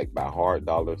are backed by hard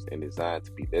dollars and designed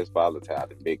to be less volatile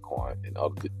than Bitcoin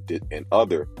and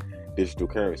other digital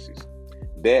currencies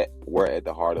that were at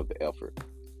the heart of the effort.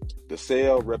 The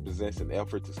sale represents an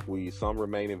effort to squeeze some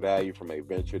remaining value from a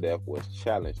venture that was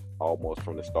challenged almost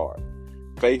from the start.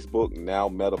 Facebook, now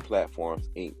Meta Platforms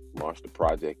Inc., launched the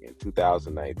project in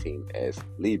 2019 as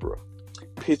Libra,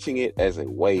 pitching it as a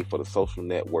way for the social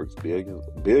network's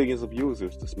billions of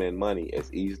users to spend money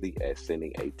as easily as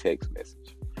sending a text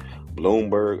message.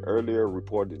 Bloomberg earlier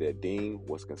reported that Deem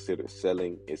was considered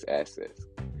selling its assets.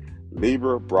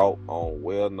 Libra brought on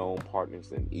well-known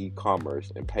partners in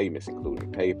e-commerce and payments,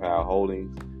 including PayPal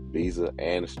Holdings, Visa,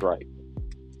 and Stripe,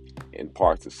 in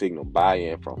part to signal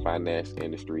buy-in from finance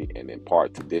industry and in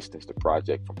part to distance the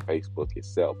project from Facebook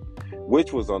itself,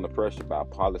 which was under pressure by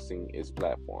policing its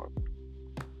platform.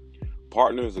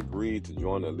 Partners agreed to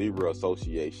join the Libra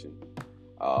Association,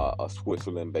 a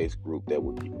Switzerland-based group that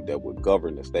would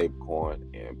govern the stablecoin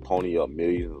and pony up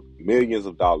millions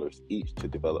of dollars each to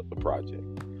develop the project.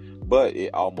 But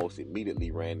it almost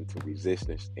immediately ran into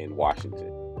resistance in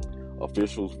Washington.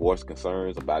 Officials voiced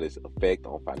concerns about its effect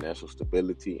on financial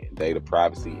stability and data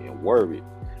privacy and worried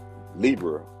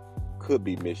Libra could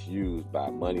be misused by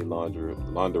money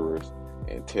launderers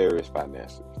and terrorist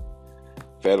financiers.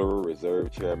 Federal Reserve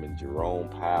Chairman Jerome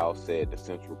Powell said the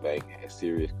central bank had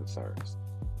serious concerns.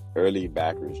 Early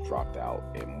backers dropped out,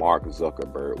 and Mark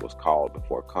Zuckerberg was called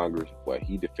before Congress where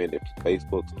he defended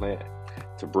Facebook's plan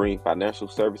to bring financial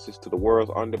services to the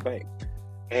world's underbanked.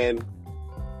 And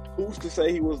who's to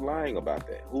say he was lying about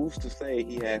that? Who's to say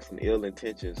he had some ill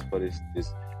intentions for this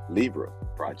Libra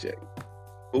project?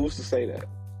 Who's to say that?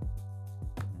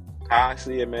 How I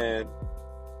see it, man,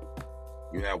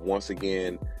 you have once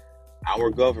again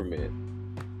our government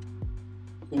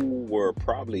who were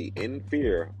probably in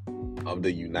fear of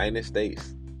the United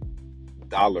States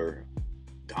dollar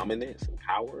dominance and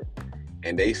power,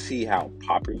 and they see how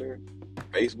popular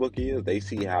Facebook is. They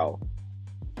see how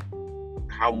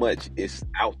much it's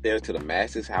out there to the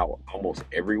masses, how almost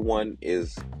everyone in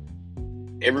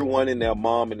their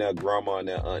mom and their grandma and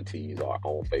their aunties are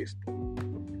on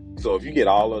Facebook. So if you get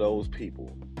all of those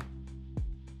people,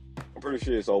 I'm pretty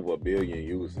sure it's over 1 billion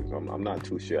users. I'm not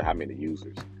too sure how many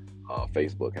users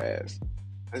Facebook has.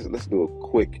 Let's do a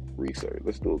quick research.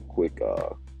 Let's do a quick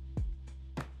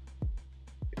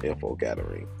info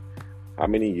gathering. How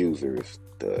many users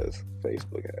does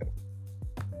Facebook have?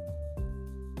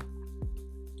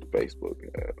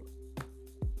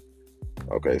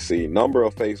 Okay, see, number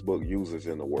of Facebook users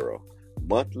in the world.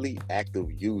 Monthly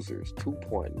active users,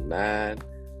 2.9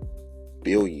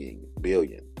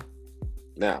 billion.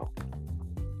 Now,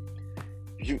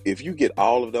 if you get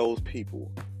all of those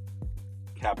people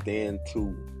tapped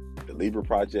into the Libra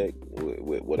project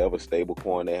with whatever stable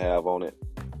coin they have on it,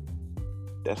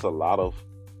 that's a lot of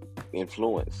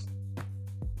influence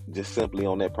just simply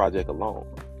on that project alone.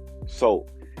 So,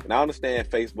 and I understand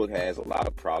Facebook has a lot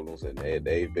of problems and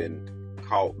they've been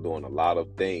caught doing a lot of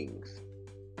things.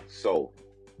 So,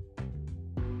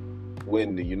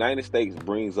 when the United States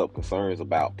brings up concerns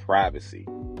about privacy,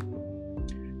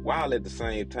 while at the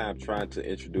same time trying to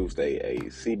introduce a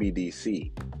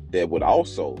CBDC that would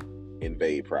also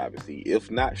invade privacy,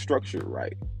 if not structured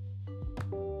right,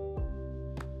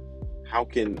 how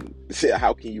can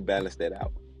you balance that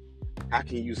out? How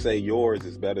can you say yours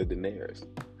is better than theirs?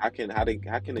 How can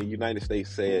the United States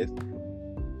say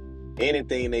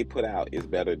anything they put out is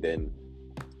better than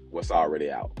what's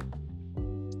already out?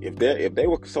 If they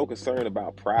were so concerned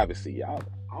about privacy, y'all,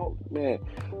 Oh man,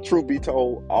 truth be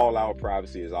told, all our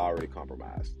privacy is already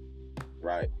compromised,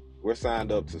 right? We're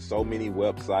signed up to so many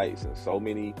websites and so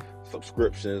many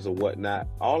subscriptions or whatnot.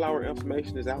 All our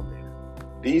information is out there.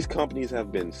 These companies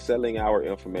have been selling our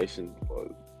information for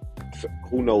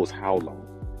who knows how long.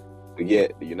 But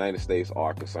yet, the United States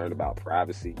are concerned about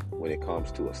privacy when it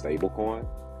comes to a stable coin,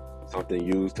 something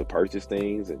used to purchase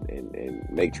things and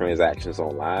make transactions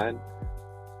online.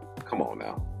 Come on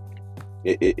now.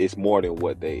 It's more than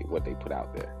what they put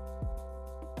out there.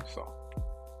 So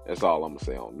that's all I'm gonna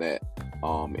say on that.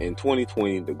 In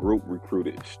 2020, the group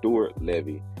recruited Stuart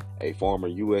Levy, a former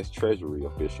U.S. Treasury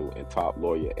official and top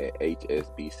lawyer at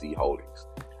HSBC Holdings,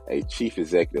 a chief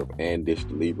executive, and ditched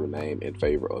the Libra name in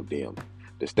favor of Diem.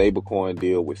 The stablecoin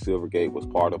deal with Silvergate was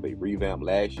part of a revamp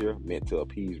last year meant to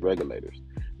appease regulators.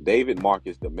 David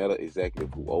Marcus, the Meta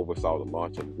executive who oversaw the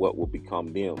launch of what would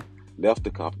become Diem, left the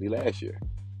company last year.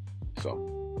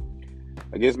 So,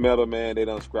 I guess Meta, man, they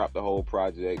done scrapped the whole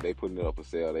project. They putting it up for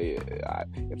sale.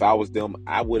 If I was them,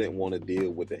 I wouldn't want to deal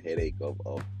with the headache of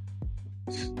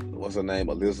what's her name,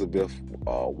 Elizabeth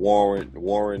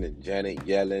Warren, and Janet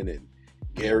Yellen, and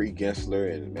Gary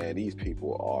Gensler, and man, these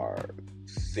people are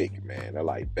sick, man. They're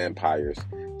like vampires,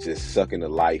 just sucking the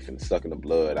life and sucking the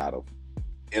blood out of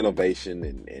innovation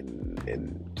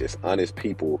and just honest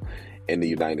people in the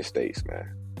United States, man.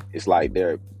 It's like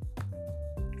they're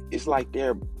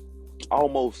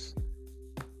almost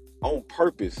on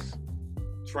purpose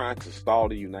trying to stall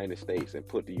the United States and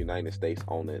put the United States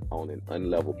on an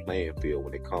unlevel playing field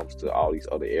when it comes to all these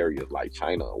other areas like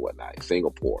China and whatnot,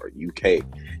 Singapore, UK.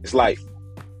 It's like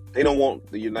they don't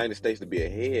want the United States to be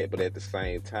ahead, but at the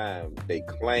same time, they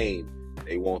claim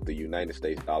they want the United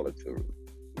States dollar to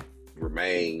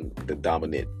remain the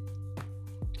dominant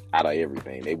out of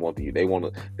everything.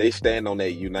 They stand on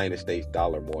that United States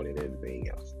dollar more than anything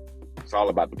else. It's all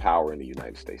about the power in the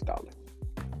United States dollar,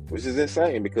 which is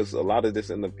insane because a lot of this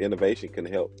innovation can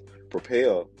help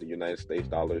propel the United States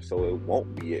dollar so it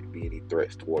won't be any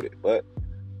threats toward it. But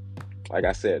like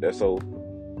I said, they're so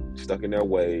stuck in their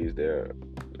ways. They're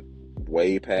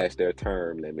way past their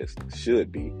term limits,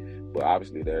 should be, but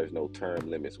obviously there's no term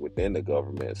limits within the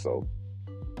government, so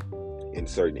in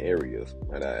certain areas,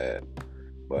 might I add.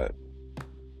 But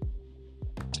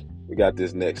we got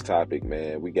this next topic,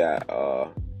 man. We got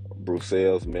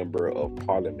Brussels member of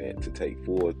parliament to take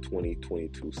full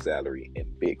 2022 salary in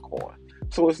Bitcoin.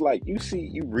 So it's like you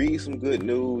read some good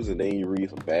news and then you read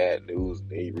some bad news and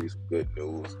then you read some good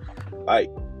news. Like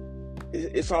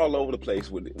it's all over the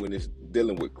place when it's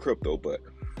dealing with crypto, but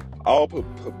all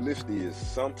publicity is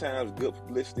sometimes good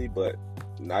publicity, but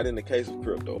not in the case of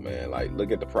crypto, man. Like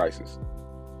look at the prices.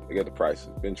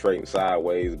 Been trading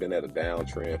sideways, been at a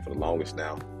downtrend for the longest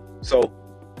now. So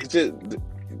it's just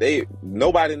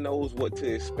nobody knows what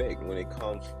to expect when it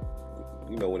comes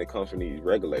from these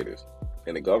regulators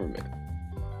and the government.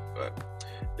 But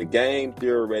the game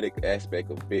theoretic aspect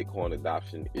of Bitcoin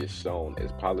adoption is shown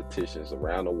as politicians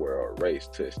around the world race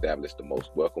to establish the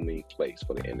most welcoming place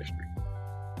for the industry.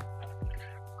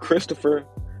 Christopher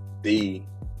D.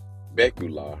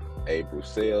 Becula, a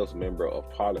Brussels member of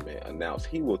parliament, announced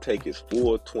he will take his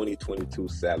full 2022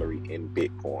 salary in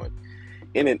Bitcoin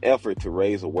in an effort to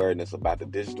raise awareness about the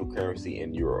digital currency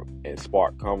in Europe and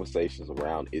spark conversations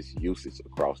around its usage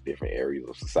across different areas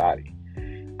of society.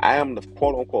 I am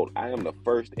the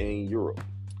first in Europe,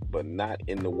 but not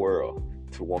in the world,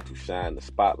 to want to shine the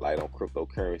spotlight on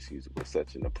cryptocurrencies with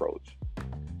such an approach.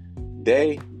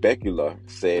 De Becula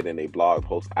said in a blog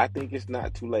post, I think it's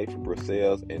not too late for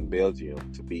Brussels and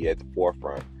Belgium to be at the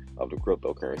forefront of the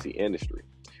cryptocurrency industry.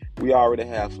 We already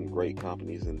have some great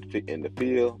companies in the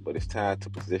field, but it's time to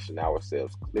position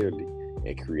ourselves clearly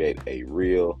and create a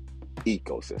real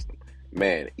ecosystem.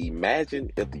 Man,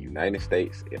 imagine if the United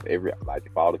States, if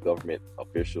all the government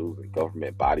officials and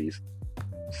government bodies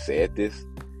said this,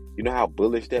 you know how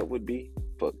bullish that would be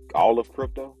for all of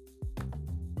crypto?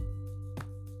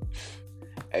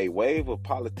 A wave of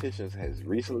politicians has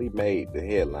recently made the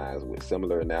headlines with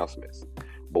similar announcements.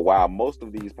 But while most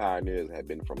of these pioneers have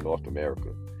been from North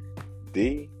America,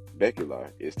 D.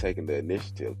 Becula is taking the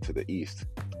initiative to the east.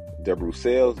 The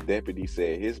Brussels deputy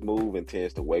said his move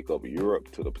intends to wake up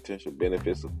Europe to the potential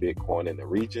benefits of Bitcoin in the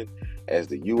region, as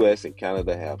the U.S. and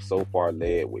Canada have so far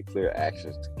led with clear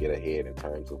actions to get ahead in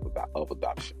terms of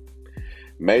adoption.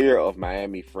 Mayor of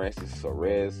Miami, Francis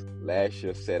Suarez, last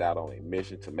year set out on a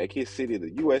mission to make his city the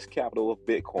U.S. capital of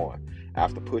Bitcoin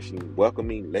after pushing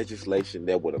welcoming legislation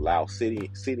that would allow city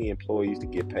employees to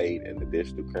get paid in the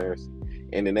digital currency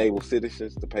and enable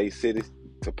citizens to pay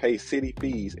city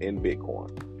fees in Bitcoin.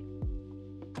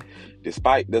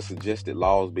 Despite the suggested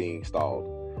laws being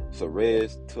stalled,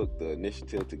 Suarez took the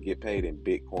initiative to get paid in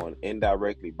Bitcoin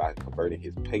indirectly by converting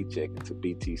his paycheck into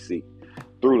BTC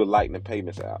through the Lightning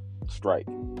Payments app, Strike.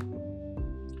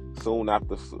 Soon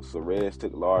after, Suarez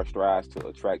took large strides to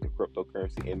attract the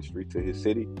cryptocurrency industry to his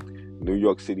city. New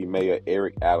York City Mayor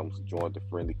Eric Adams joined the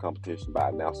friendly competition by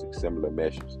announcing similar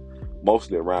measures,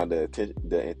 mostly around the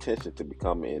intention to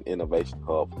become an innovation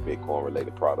hub for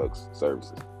Bitcoin-related products and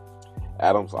services.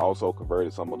 Adams also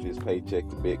converted some of his paycheck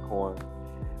to Bitcoin.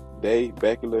 Dave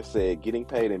Beckler said getting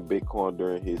paid in Bitcoin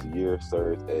during his year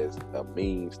serves as a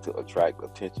means to attract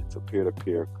attention to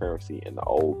peer-to-peer currency in the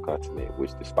old continent, which,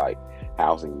 despite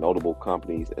housing notable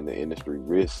companies in the industry,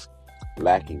 risks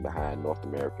lacking behind North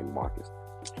American markets.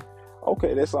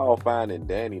 Okay, that's all fine and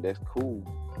dandy. That's cool.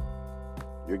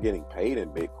 You're getting paid in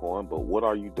Bitcoin, but what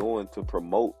are you doing to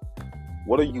promote?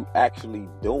 What are you actually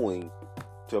doing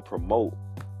to promote,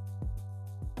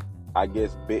 I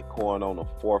guess, Bitcoin on the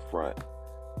forefront?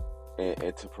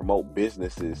 And to promote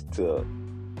businesses to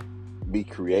be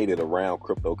created around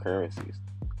cryptocurrencies.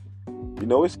 You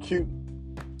know, it's cute.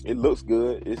 It looks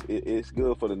good. It's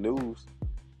good for the news.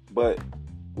 But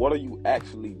what are you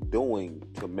actually doing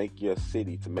to make your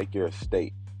city, to make your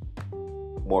state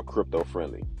more crypto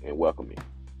friendly and welcoming?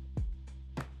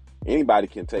 Anybody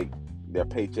can take their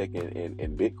paycheck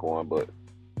in Bitcoin, but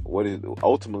what is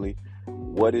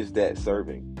that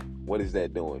serving? What is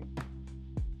that doing?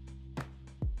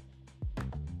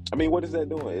 I mean, what is that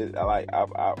doing? I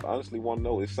honestly want to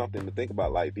know. It's something to think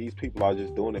about. Like, these people are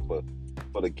just doing it for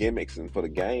the gimmicks and for the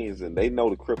gains, and they know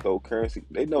the cryptocurrency.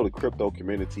 They know the crypto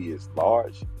community is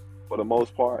large for the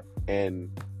most part,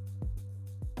 and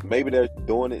maybe they're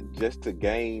doing it just to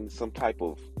gain some type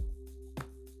of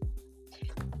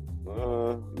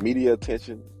media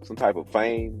attention, some type of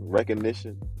fame,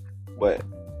 recognition. But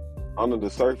under the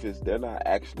surface, they're not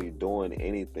actually doing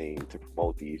anything to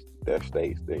promote their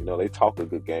states. They talk a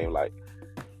good game. Like,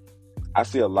 I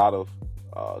see a lot of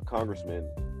congressmen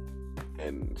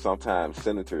and sometimes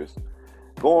senators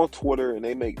go on Twitter and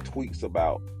they make tweets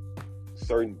about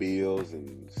certain bills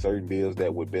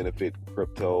that would benefit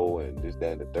crypto and this,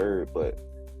 that, and the third. But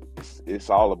it's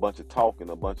all a bunch of talk and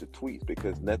a bunch of tweets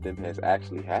because nothing has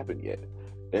actually happened yet.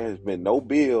 There has been no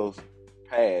bills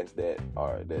passed that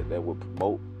would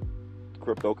promote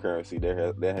cryptocurrency.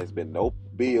 There has been no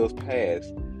bills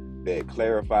passed that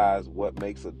clarifies what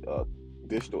makes a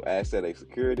digital asset a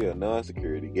security or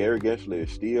non-security. Gary Gensler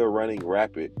is still running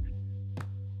rapid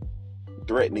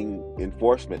threatening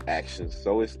enforcement actions,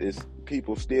 so it's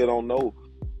people still don't know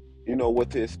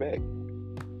what to expect.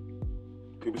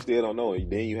 People still don't know.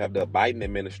 And then you have the Biden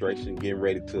administration getting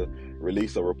ready to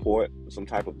release a report, some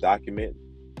type of document,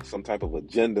 some type of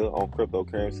agenda on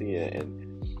cryptocurrency, and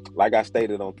like I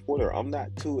stated on Twitter, I'm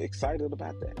not too excited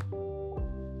about that.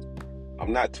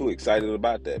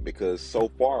 Because so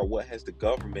far, what has the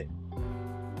government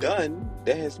done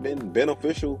that has been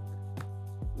beneficial,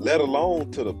 let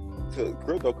alone to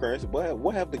cryptocurrency? But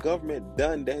what have the government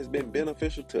done that has been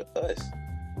beneficial to us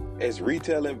as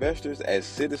retail investors, as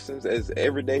citizens, as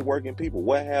everyday working people?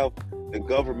 What have the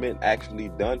government actually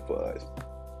done for us?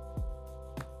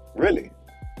 Really?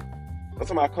 I'm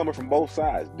talking about coming from both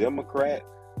sides, Democrat,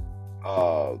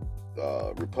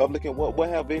 Republican. What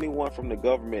have anyone from the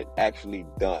government actually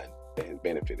done that has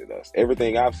benefited us?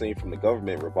 Everything I've seen from the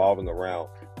government revolving around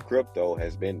crypto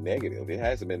has been negative. It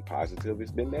hasn't been positive.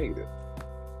 It's been negative.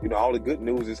 All the good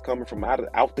news is coming from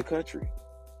out the country.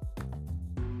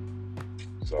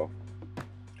 So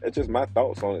that's just my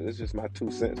thoughts on it. It's just my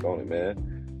 2 cents on it,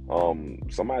 man.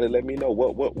 Somebody let me know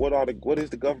what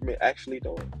is the government actually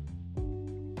doing?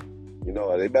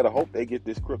 They better hope they get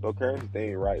this cryptocurrency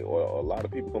thing right, or a lot of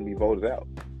people gonna be voted out.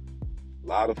 A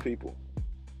lot of people.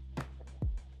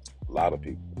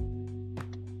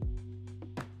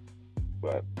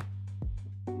 But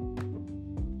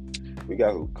we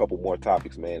got a couple more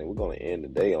topics, man, and we're gonna end the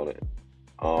day on it.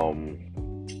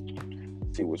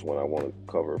 See which one I want to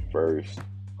cover first.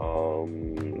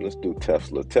 Let's do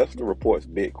Tesla. Tesla reports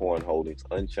Bitcoin holdings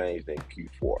unchanged in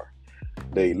Q4.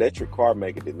 The electric car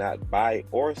maker did not buy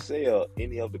or sell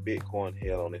any of the Bitcoin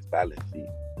held on its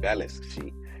balance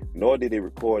sheet, nor did it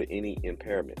record any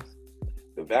impairments.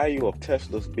 The value of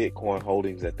Tesla's Bitcoin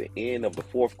holdings at the end of the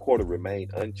fourth quarter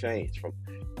remained unchanged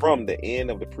from the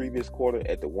end of the previous quarter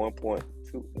at the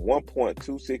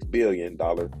 $1.26 billion.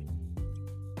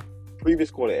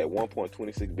 Previous quarter at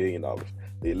 $1.26 billion.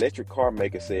 The electric car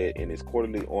maker said in its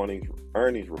quarterly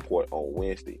earnings report on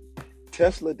Wednesday.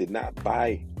 Tesla did not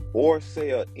buy or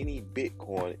sell any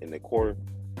Bitcoin in the quarter,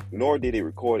 nor did it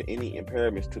record any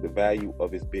impairments to the value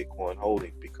of its Bitcoin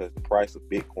holdings because the price of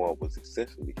Bitcoin was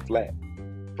essentially flat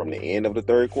from the end of the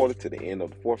third quarter to the end of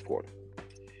the fourth quarter.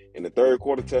 In the third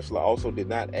quarter, Tesla also did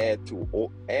not add to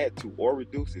or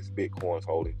reduce its Bitcoin's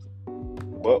holdings,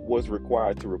 but was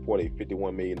required to report a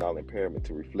 $51 million impairment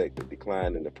to reflect the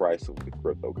decline in the price of the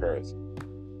cryptocurrency.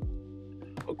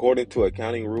 According to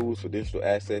accounting rules for digital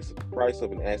assets, if the price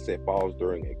of an asset falls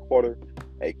during a quarter,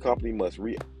 a company must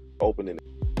reopen an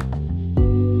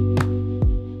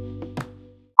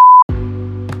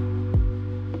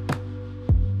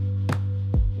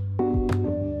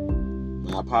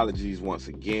My apologies once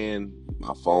again.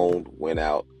 My phone went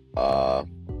out. I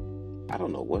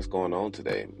don't know what's going on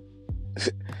today.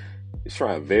 It's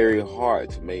trying very hard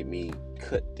to make me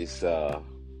cut this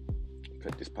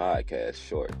podcast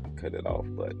short, cut it off.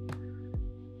 But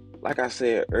like I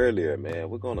said earlier, man,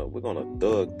 we're gonna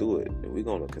thug through it, and we're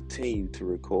gonna continue to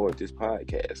record this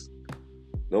podcast,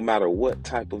 no matter what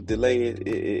type of delay it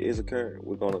is occurring.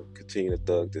 We're gonna continue to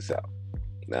thug this out.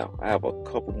 Now, I have a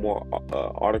couple more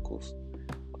articles,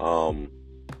 and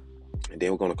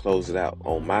then we're gonna close it out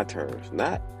on my terms,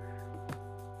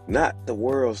 not the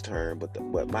world's term, but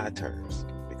my terms,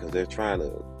 because they're trying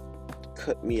to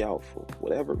cut me out for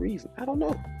whatever reason. I don't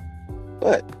know.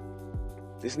 But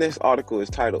this next article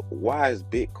is titled, "Why is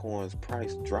Bitcoin's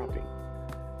price dropping?"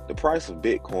 The price of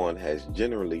Bitcoin has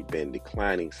generally been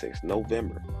declining since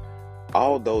November.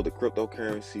 Although the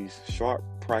cryptocurrency's sharp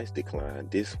price decline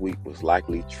this week was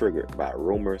likely triggered by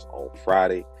rumors on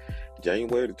Friday,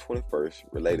 January the 21st,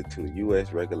 related to the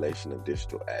U.S. regulation of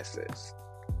digital assets.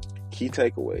 Key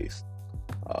takeaways.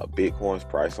 Bitcoin's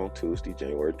price on Tuesday,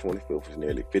 January 25th, was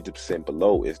nearly 50%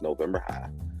 below its November high.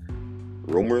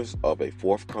 Rumors of a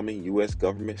forthcoming U.S.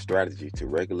 government strategy to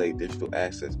regulate digital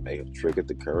assets may have triggered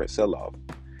the current sell-off.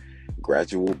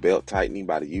 Gradual belt tightening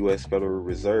by the U.S. Federal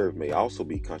Reserve may also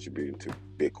be contributing to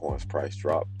Bitcoin's price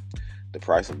drop. The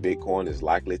price of Bitcoin is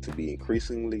likely to be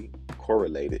increasingly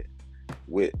correlated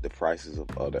with the prices of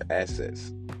other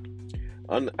assets.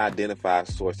 Unidentified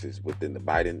sources within the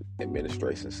Biden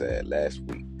administration said last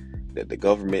week that the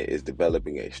government is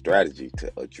developing a strategy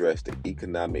to address the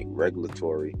economic,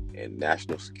 regulatory, and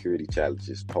national security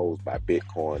challenges posed by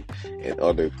Bitcoin and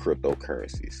other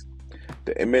cryptocurrencies.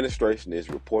 The administration is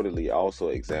reportedly also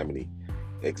examining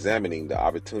the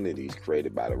opportunities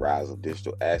created by the rise of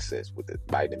digital assets, with the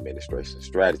Biden administration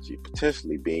strategy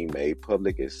potentially being made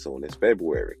public as soon as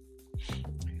February.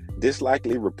 This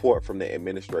likely report from the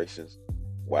administration,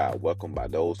 while welcomed by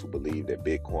those who believe that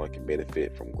Bitcoin can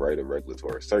benefit from greater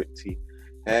regulatory certainty,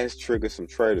 has triggered some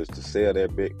traders to sell their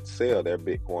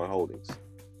Bitcoin holdings.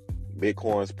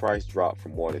 Bitcoin's price dropped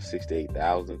from more than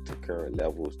 68,000 to current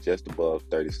levels just above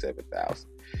 37,000,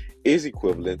 is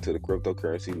equivalent to the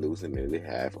cryptocurrency losing nearly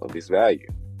half of its value.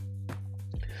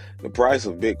 The price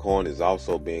of Bitcoin is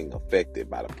also being affected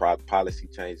by the policy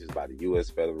changes by the U.S.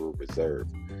 Federal Reserve.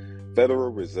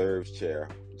 Federal Reserve Chair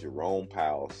Jerome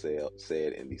Powell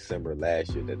said in December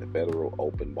last year that the Federal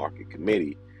Open Market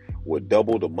Committee would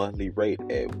double the monthly rate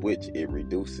at which it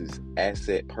reduces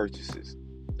asset purchases.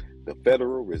 The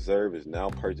Federal Reserve is now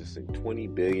purchasing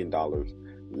 $20 billion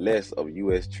less of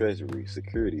U.S. Treasury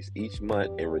securities each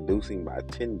month and reducing by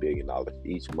 $10 billion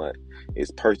each month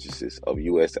its purchases of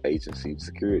U.S. agency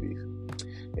securities.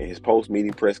 In his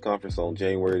post-meeting press conference on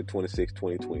January 26,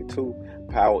 2022,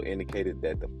 Powell indicated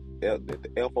that the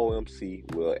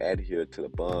FOMC will adhere to the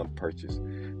bond purchase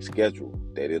schedule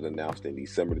that it announced in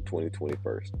December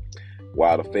 2021.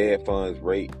 While the Fed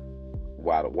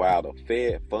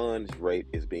funds rate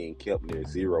is being kept near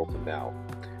zero for now,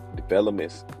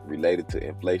 developments related to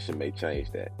inflation may change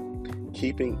that.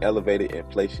 Keeping elevated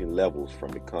inflation levels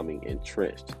from becoming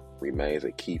entrenched remains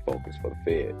a key focus for the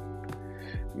Fed.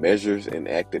 Measures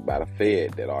enacted by the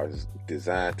Fed that are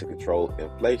designed to control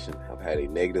inflation have had a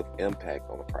negative impact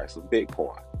on the price of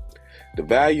Bitcoin. The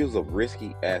values of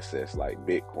risky assets like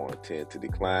Bitcoin tend to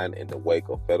decline in the wake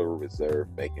of Federal Reserve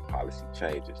making policy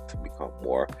changes to become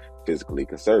more fiscally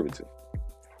conservative.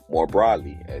 More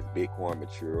broadly, as Bitcoin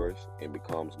matures and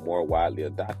becomes more widely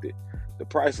adopted, the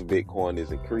price of Bitcoin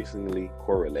is increasingly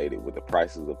correlated with the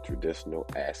prices of traditional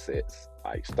assets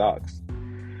like stocks.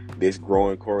 This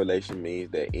growing correlation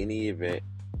means that any event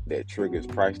that triggers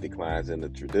price declines in the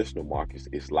traditional markets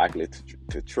is likely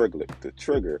to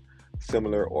trigger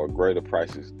similar or greater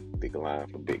prices decline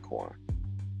for Bitcoin.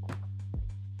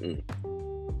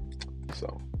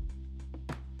 So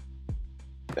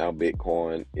now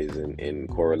Bitcoin is in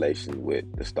correlation with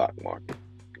the stock market.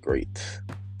 Great.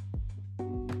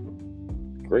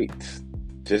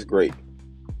 Just great.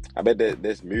 I bet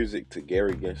that's music to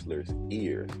Gary Gensler's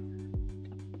ears,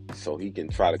 so he can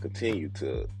try to continue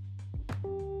to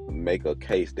make a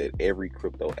case that every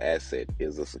crypto asset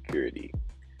is a security.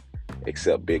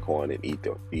 except Bitcoin and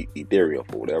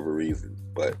Ethereum for whatever reason.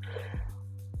 But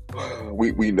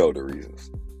we know the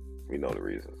reasons. We know the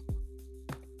reasons.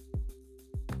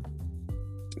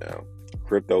 Now,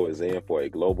 crypto is in for a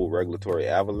global regulatory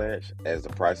avalanche as the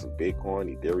price of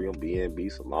Bitcoin, Ethereum,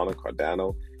 BNB, Solana,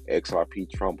 Cardano, XRP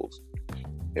trembles.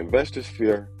 Investors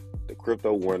fear the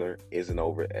crypto winter isn't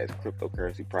over as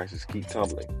cryptocurrency prices keep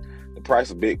tumbling. The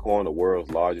price of Bitcoin, the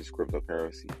world's largest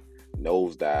cryptocurrency,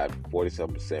 nosedived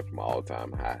 47% from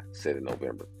all-time high set in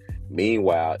November.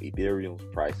 Meanwhile, Ethereum's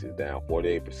price is down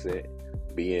 48%,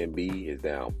 BNB is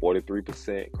down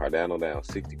 43%, Cardano down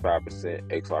 65%,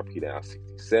 XRP down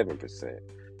 67%,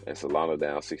 and Solana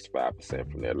down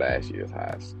 65% from their last year's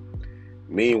highs.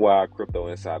 Meanwhile, crypto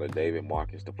insider David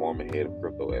Marcus, the former head of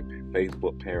crypto at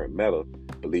Facebook parent Meta,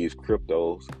 believes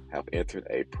cryptos have entered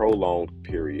a prolonged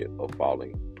period of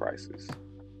falling prices.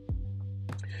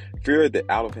 Fear that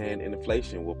out-of-hand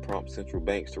inflation will prompt central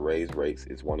banks to raise rates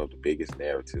is one of the biggest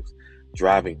narratives,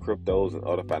 driving cryptos and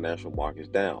other financial markets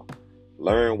down.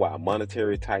 Learn why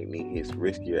monetary tightening hits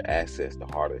riskier assets the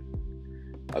harder.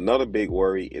 Another big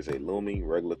worry is a looming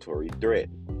regulatory threat.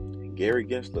 Gary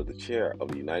Gensler, the chair of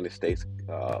the United States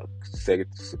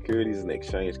Securities and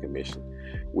Exchange Commission,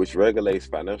 which regulates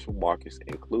financial markets,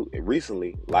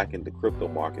 recently likened the crypto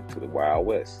market to the Wild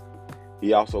West.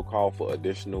 He also called for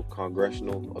additional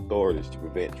congressional authorities to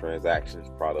prevent transactions,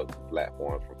 products, and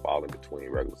platforms from falling between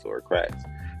regulatory cracks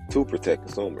to protect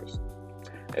consumers.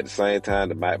 At the same time,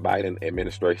 the Biden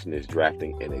administration is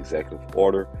drafting an executive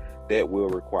order that will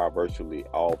require virtually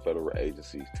all federal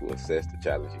agencies to assess the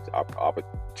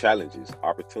challenges,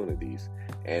 opportunities,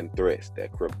 and threats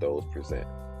that cryptos present.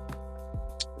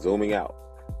 Zooming out,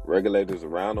 regulators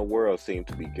around the world seem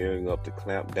to be gearing up to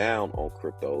clamp down on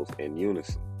cryptos in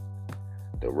unison.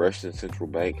 The Russian central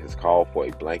bank has called for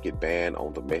a blanket ban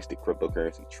on domestic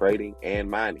cryptocurrency trading and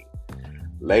mining.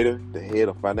 Later, the head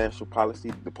of Financial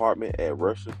Policy Department at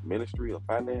Russia's Ministry of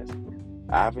Finance,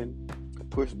 Ivan,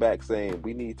 pushed back saying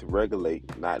we need to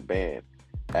regulate, not ban,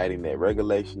 adding that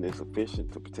regulation is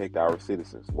sufficient to protect our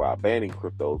citizens, while banning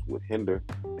cryptos would hinder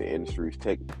the industry's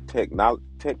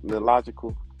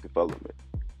technological development.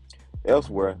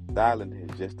 Elsewhere, Thailand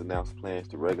has just announced plans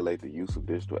to regulate the use of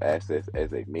digital assets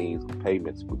as a means of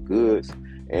payments for goods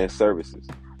and services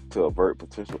to avert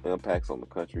potential impacts on the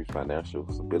country's financial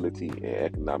stability and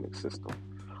economic system.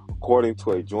 According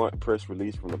to a joint press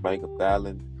release from the Bank of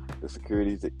Thailand, the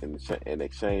Securities and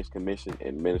Exchange Commission,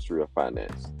 and Ministry of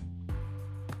Finance.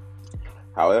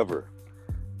 However,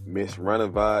 Ms.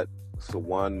 Ranavad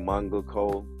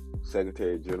Sawant-Mongkol,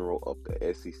 Secretary General of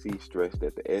the SEC, stressed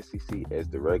that the SEC, as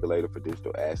the regulator for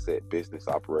digital asset business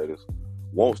operators,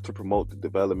 wants to promote the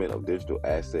development of digital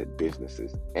asset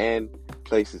businesses and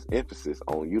places emphasis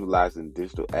on utilizing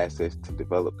digital assets to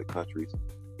develop the country's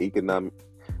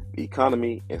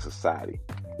economy and society.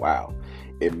 Wow.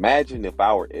 Imagine if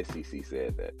our SEC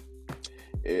said that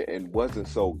and wasn't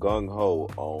so gung-ho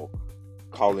on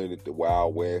calling it the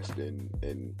Wild West and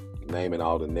naming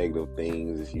all the negative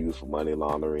things it's used for money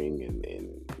laundering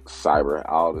and cyber,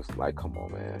 all this. Like, come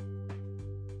on, man.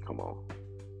 Come on.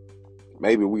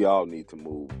 Maybe we all need to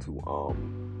move to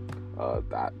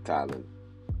Thailand.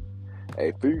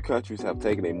 A few countries have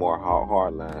taken a more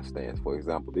hardline stance. For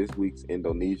example, this week's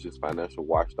Indonesia's financial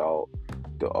watchdog,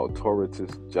 the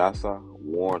Otoritas Jasa,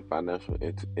 warned financial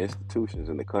institutions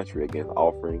in the country against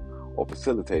offering or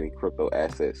facilitating crypto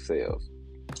asset sales.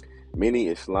 Many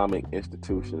Islamic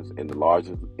institutions in the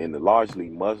largely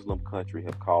Muslim country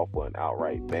have called for an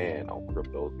outright ban on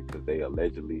cryptos because their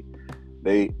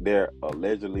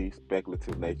allegedly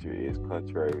speculative nature is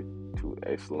contrary to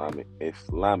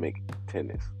Islamic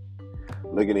tenets.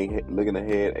 Looking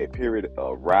ahead, a period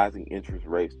of rising interest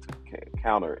rates to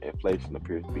counter inflation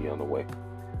appears to be on the way.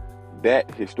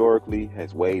 That historically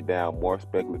has weighed down more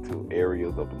speculative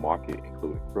areas of the market,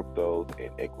 including cryptos and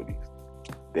equities.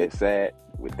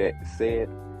 With that said,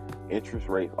 interest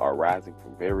rates are rising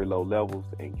from very low levels,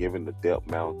 and given the debt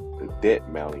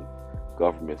mounting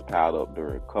governments piled up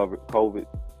during COVID,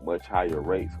 much higher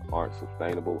rates aren't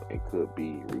sustainable and could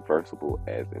be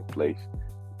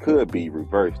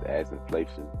reversed as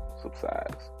inflation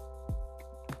subsides.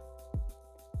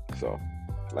 So,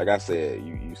 like I said,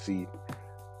 you see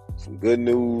some good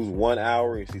news 1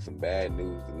 hour, and you see some bad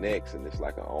news the next, and it's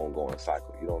like an ongoing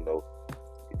cycle. You don't know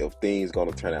if things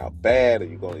gonna turn out bad, or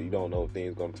you don't know if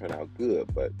things gonna turn out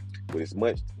good. But with as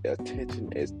much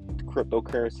attention as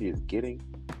cryptocurrency is getting,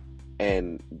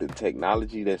 and the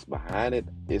technology that's behind it,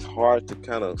 it's hard to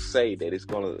kind of say that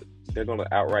they're gonna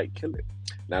outright kill it.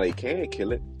 Now they can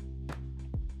kill it.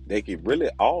 They can really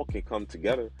all come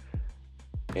together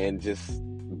and just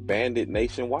banned it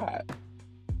nationwide,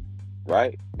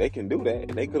 right? They can do that,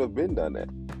 and they could have been done that.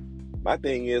 My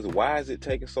thing is, why is it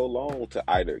taking so long to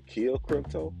either kill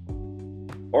crypto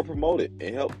or promote it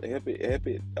and help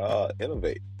it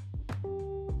innovate?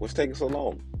 What's taking so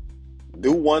long?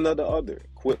 Do one or the other.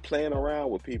 Quit playing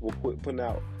around with people. Quit putting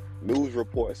out news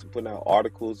reports and putting out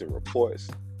articles and reports,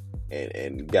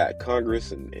 and got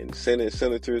Congress and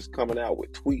senators coming out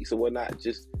with tweets and whatnot.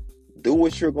 Just do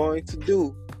what you're going to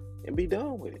do and be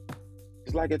done with it.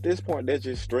 It's like at this point, they're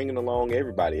just stringing along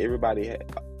everybody. Everybody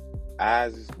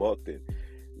eyes is bucked, and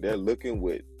they're looking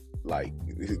with, like,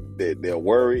 they're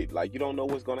worried. Like, you don't know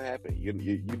what's going to happen. You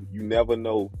never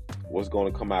know what's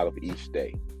going to come out of each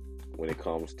day when it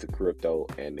comes to crypto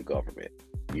and the government.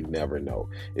 You never know.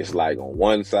 It's like on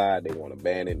one side, they want to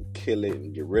ban it and kill it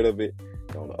and get rid of it.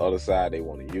 And on the other side, they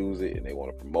want to use it and they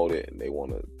want to promote it and they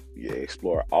want to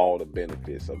explore all the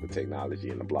benefits of the technology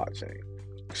and the blockchain.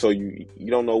 So you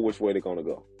don't know which way they're going to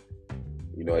go.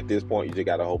 At this point, you just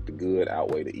got to hope the good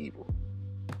outweigh the evil.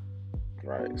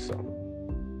 Right? So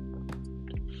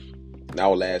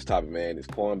now, our last topic, man, is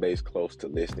Coinbase close to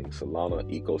listing Solana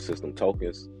ecosystem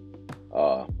tokens.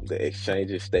 The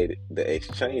exchange's stated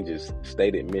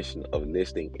mission of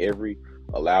listing every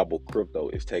allowable crypto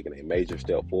is taking a major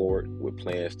step forward, with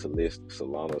plans to list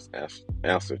Solana's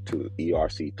answer to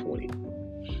ERC20.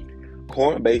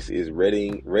 Coinbase is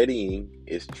readying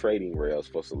its trading rails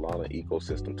for Solana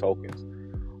ecosystem tokens.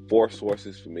 4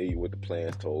 sources familiar with the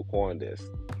plans told CoinDesk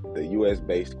the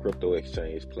U.S.-based crypto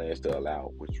exchange plans to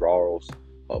allow withdrawals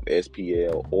of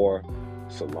SPL or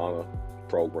Solana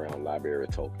program library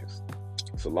tokens.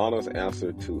 Solana's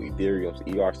answer to Ethereum's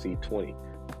ERC20,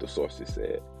 the sources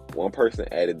said. One person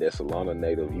added that Solana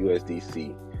native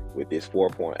USDC, with its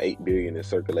 4.8 billion in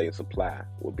circulating supply,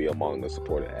 will be among the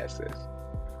supported assets.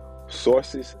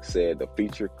 Sources said the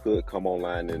feature could come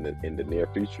online in the near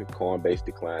future. Coinbase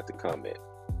declined to comment.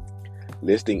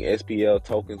 Listing SPL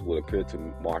tokens would appear to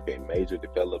mark a major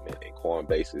development in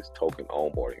Coinbase's token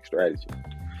onboarding strategy.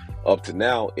 Up to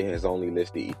now, it has only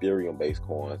listed Ethereum-based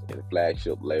coins and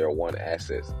flagship Layer 1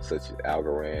 assets such as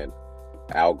Algorand,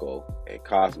 Algo, and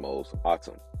Cosmos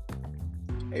Atom.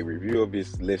 A review of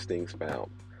its listings found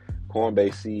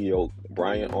Coinbase CEO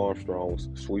Brian Armstrong's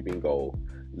sweeping goal: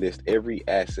 list every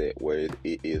asset where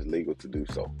it is legal to do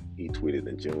so, he tweeted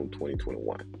in June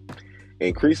 2021.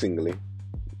 Increasingly,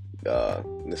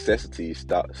 necessity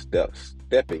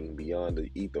stepping beyond the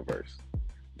Etherverse.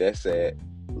 That said,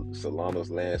 Solana's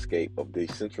landscape of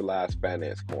decentralized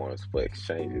finance coins for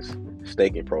exchanges,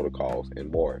 staking protocols,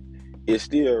 and more is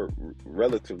still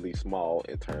relatively small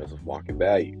in terms of market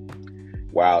value,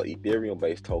 while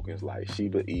Ethereum-based tokens like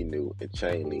Shiba Inu and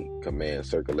Chainlink command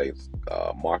circulates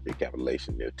market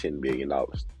capitalization near $10 billion.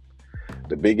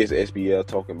 The biggest SPL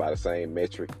token by the same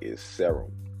metric is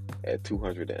Serum at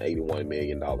 $281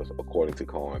 million, according to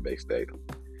Coinbase data.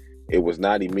 It was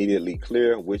not immediately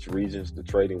clear which regions the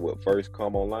trading would first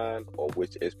come online or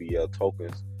which SPL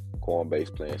tokens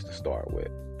Coinbase plans to start with.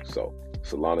 So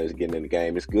Solana is getting in the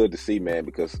game. It's good to see, man,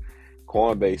 because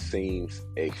Coinbase seems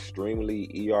extremely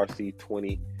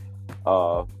ERC20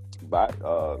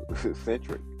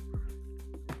 centric.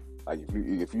 Like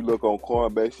if you look on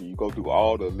Coinbase and you go through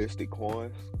all the listed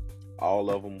coins, all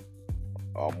of them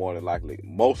are more than likely,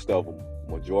 most of them,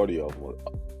 majority of them,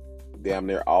 damn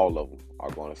near all of them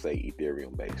are going to say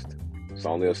Ethereum based. It's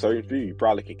only a certain few. You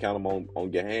probably can count them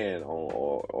on your hand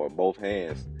or both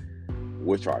hands,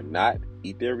 which are not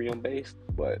Ethereum based,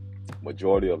 but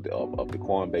majority of the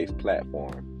Coinbase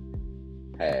platform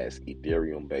has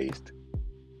Ethereum based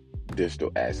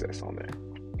digital assets on there.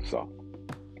 So,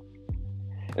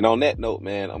 and on that note,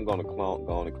 man, I'm going to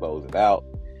close it out.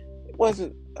 It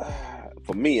wasn't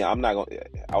for me. I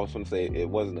was going to say it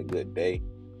wasn't a good day.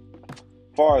 As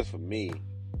far as for me,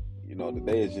 the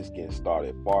day is just getting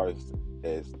started. As far as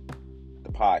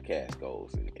the podcast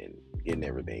goes and getting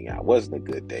everything out, it wasn't a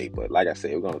good day. But like I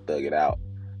said, we're gonna thug it out.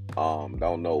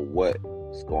 Don't know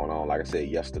what's going on. Like I said,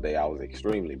 yesterday I was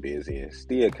extremely busy and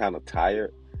still kind of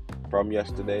tired from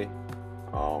yesterday.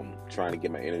 Trying to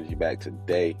get my energy back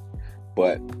today.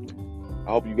 But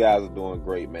I hope you guys are doing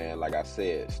great, man. Like I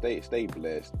said, stay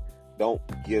blessed. Don't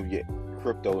give your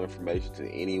crypto information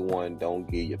to anyone. Don't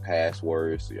give your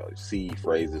passwords, your seed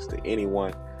phrases to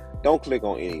anyone. Don't click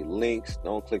on any links.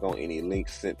 Don't click on any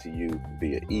links sent to you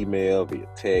via email, via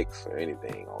text, or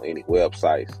anything on any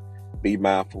websites. Be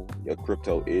mindful. Your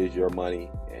crypto is your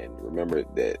money. And remember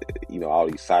that, all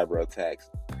these cyber attacks,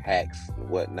 hacks, and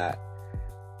whatnot.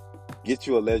 Get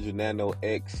you a Ledger Nano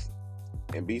X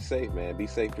and be safe, man. Be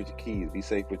safe with your keys. Be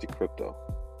safe with your crypto.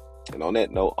 And on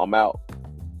that note, I'm out.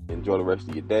 Enjoy the rest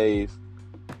of your days.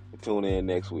 Tune in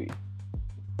next week.